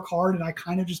really work hard and I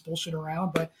kind of just bullshit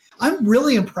around, but I'm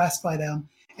really impressed by them.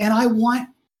 And I want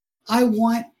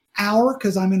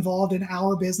because I'm involved in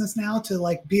our business now to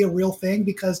like be a real thing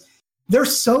because they're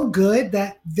so good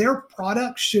that their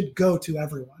product should go to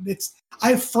everyone.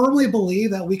 I firmly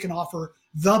believe that we can offer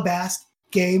the best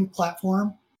game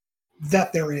platform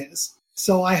that there is.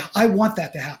 So I want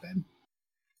that to happen.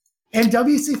 And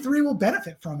WC3 will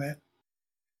benefit from it.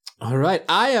 All right.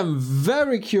 I am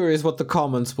very curious what the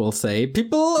comments will say.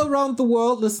 People around the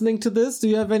world listening to this, do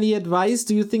you have any advice?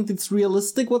 Do you think it's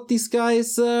realistic what these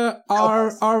guys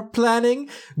are planning?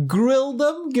 Grill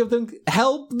them,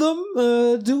 help them,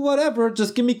 do whatever.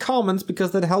 Just give me comments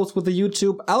because that helps with the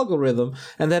YouTube algorithm.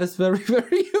 And that is very,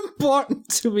 very important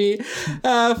to me.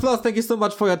 Floss, thank you so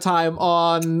much for your time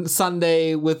on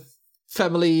Sunday with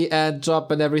family and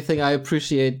job and everything. I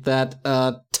appreciate that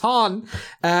a ton.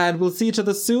 And we'll see each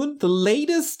other soon. The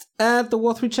latest at the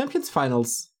War3 Champions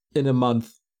finals in a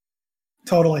month.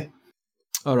 Totally.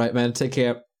 All right, man. Take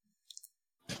care.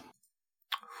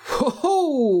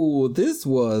 Whoa, this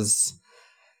was...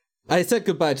 I said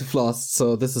goodbye to Floss,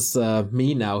 so this is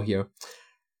me now here.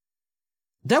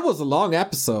 That was a long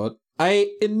episode.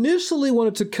 I initially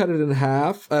wanted to cut it in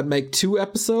half and make 2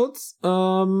 episodes,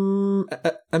 and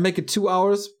make it 2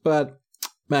 hours, but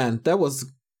man, that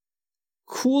was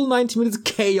cool 90 minutes,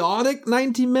 chaotic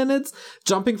 90 minutes,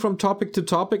 jumping from topic to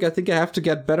topic. I think I have to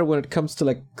get better when it comes to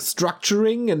like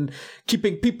structuring and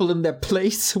keeping people in their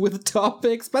place with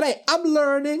topics, but hey, I'm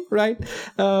learning, right?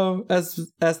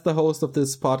 As the host of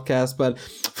this podcast, but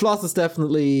Floss is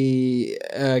definitely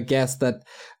a guest that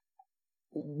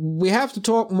we have to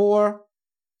talk more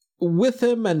with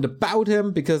him and about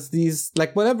him because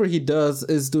whatever he does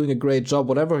is doing a great job.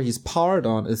 Whatever he's powered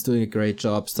on is doing a great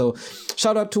job. So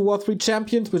shout out to War3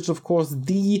 Champions, which of course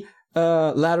the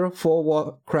ladder for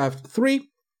Warcraft 3,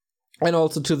 and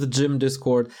also to the Gym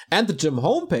Discord and the Gym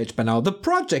homepage by now, the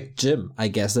Project Gym, I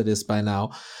guess it is by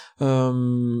now,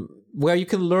 where you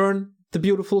can learn the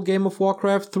beautiful game of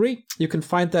Warcraft 3. You can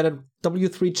find that at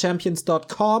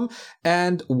W3Champions.com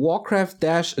and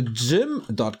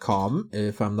Warcraft-Gym.com,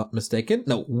 if I'm not mistaken.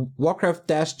 No,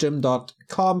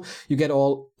 Warcraft-Gym.com. You get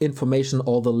all information,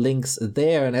 all the links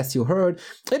there. And as you heard,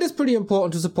 it is pretty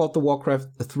important to support the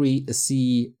Warcraft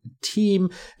 3C team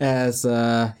as,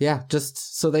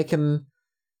 just so they can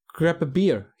grab a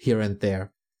beer here and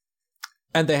there.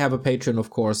 And they have a Patreon, of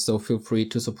course, so feel free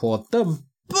to support them.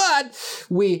 But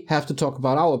we have to talk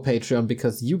about our Patreon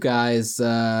because you guys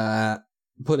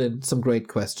put in some great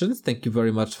questions. Thank you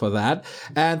very much for that.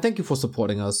 And thank you for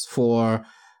supporting us for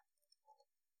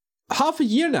half a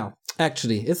year now,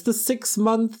 actually. It's the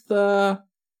 6-month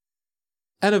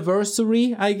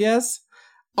anniversary, I guess,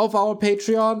 of our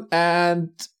Patreon.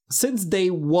 And since day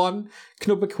one,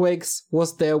 Knubbequakes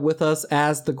was there with us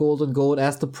as the Golden Goat,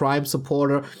 as the Prime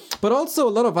supporter, but also a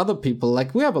lot of other people.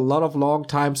 Like, we have a lot of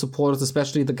long-time supporters,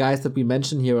 especially the guys that we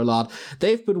mention here a lot.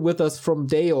 They've been with us from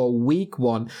day or week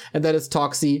 1, and that is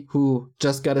Toxie, who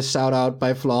just got a shout-out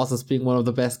by Floss as being one of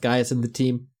the best guys in the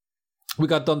team. We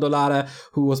got Dondolada,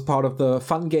 who was part of the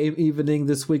fun game evening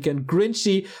this weekend.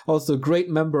 Grinchy, also a great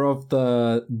member of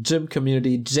the gym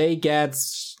community. Jay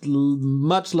Gatz,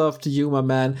 much love to you, my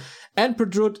man. And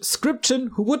Pedrut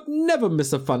Scription, who would never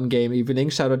miss a fun game evening.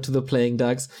 Shout out to the Playing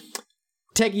Dogs.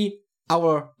 Teggy,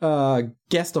 our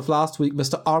guest of last week,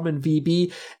 Mr. Armin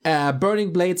VB,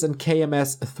 Burning Blades, and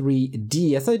KMS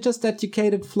 3D. As I just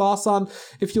educated Floss on,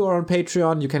 if you are on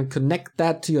Patreon, you can connect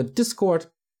that to your Discord,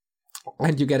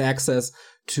 and you get access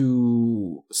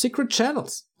to secret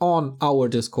channels on our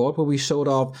Discord, where we showed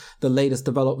off the latest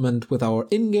development with our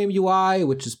in-game UI,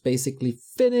 which is basically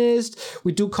finished.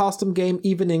 We do custom game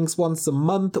evenings once a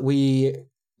month. We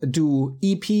do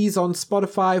EPs on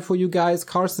Spotify for you guys.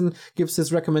 Carson gives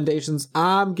his recommendations.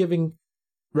 I'm giving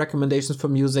recommendations for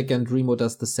music, and Remo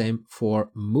does the same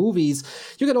for movies.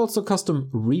 You get also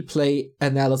custom replay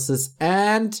analysis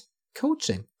and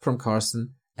coaching from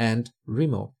Carson and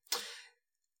Remo.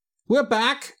 We're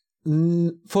back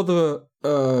for the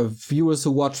viewers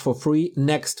who watch for free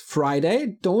next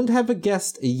Friday. Don't have a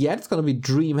guest yet. It's going to be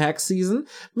DreamHack season.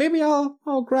 Maybe I'll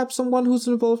grab someone who's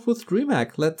involved with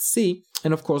DreamHack. Let's see.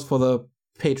 And of course, for the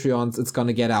Patreons, it's going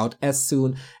to get out as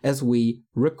soon as we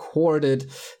record it.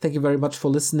 Thank you very much for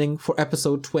listening for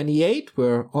episode 28.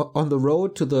 We're on the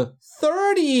road to the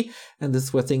 30, and this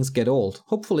is where things get old.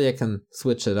 Hopefully I can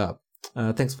switch it up.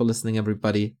 Thanks for listening,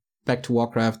 everybody. Back to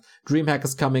Warcraft. DreamHack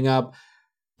is coming up.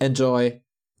 Enjoy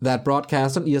that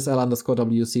broadcast on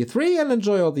ESL_WC3 and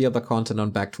enjoy all the other content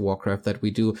on Back to Warcraft that we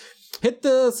do. Hit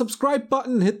the subscribe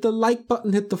button, hit the like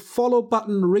button, hit the follow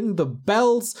button, ring the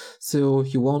bells so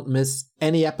you won't miss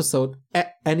any episode,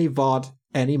 any VOD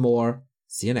anymore.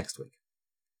 See you next week.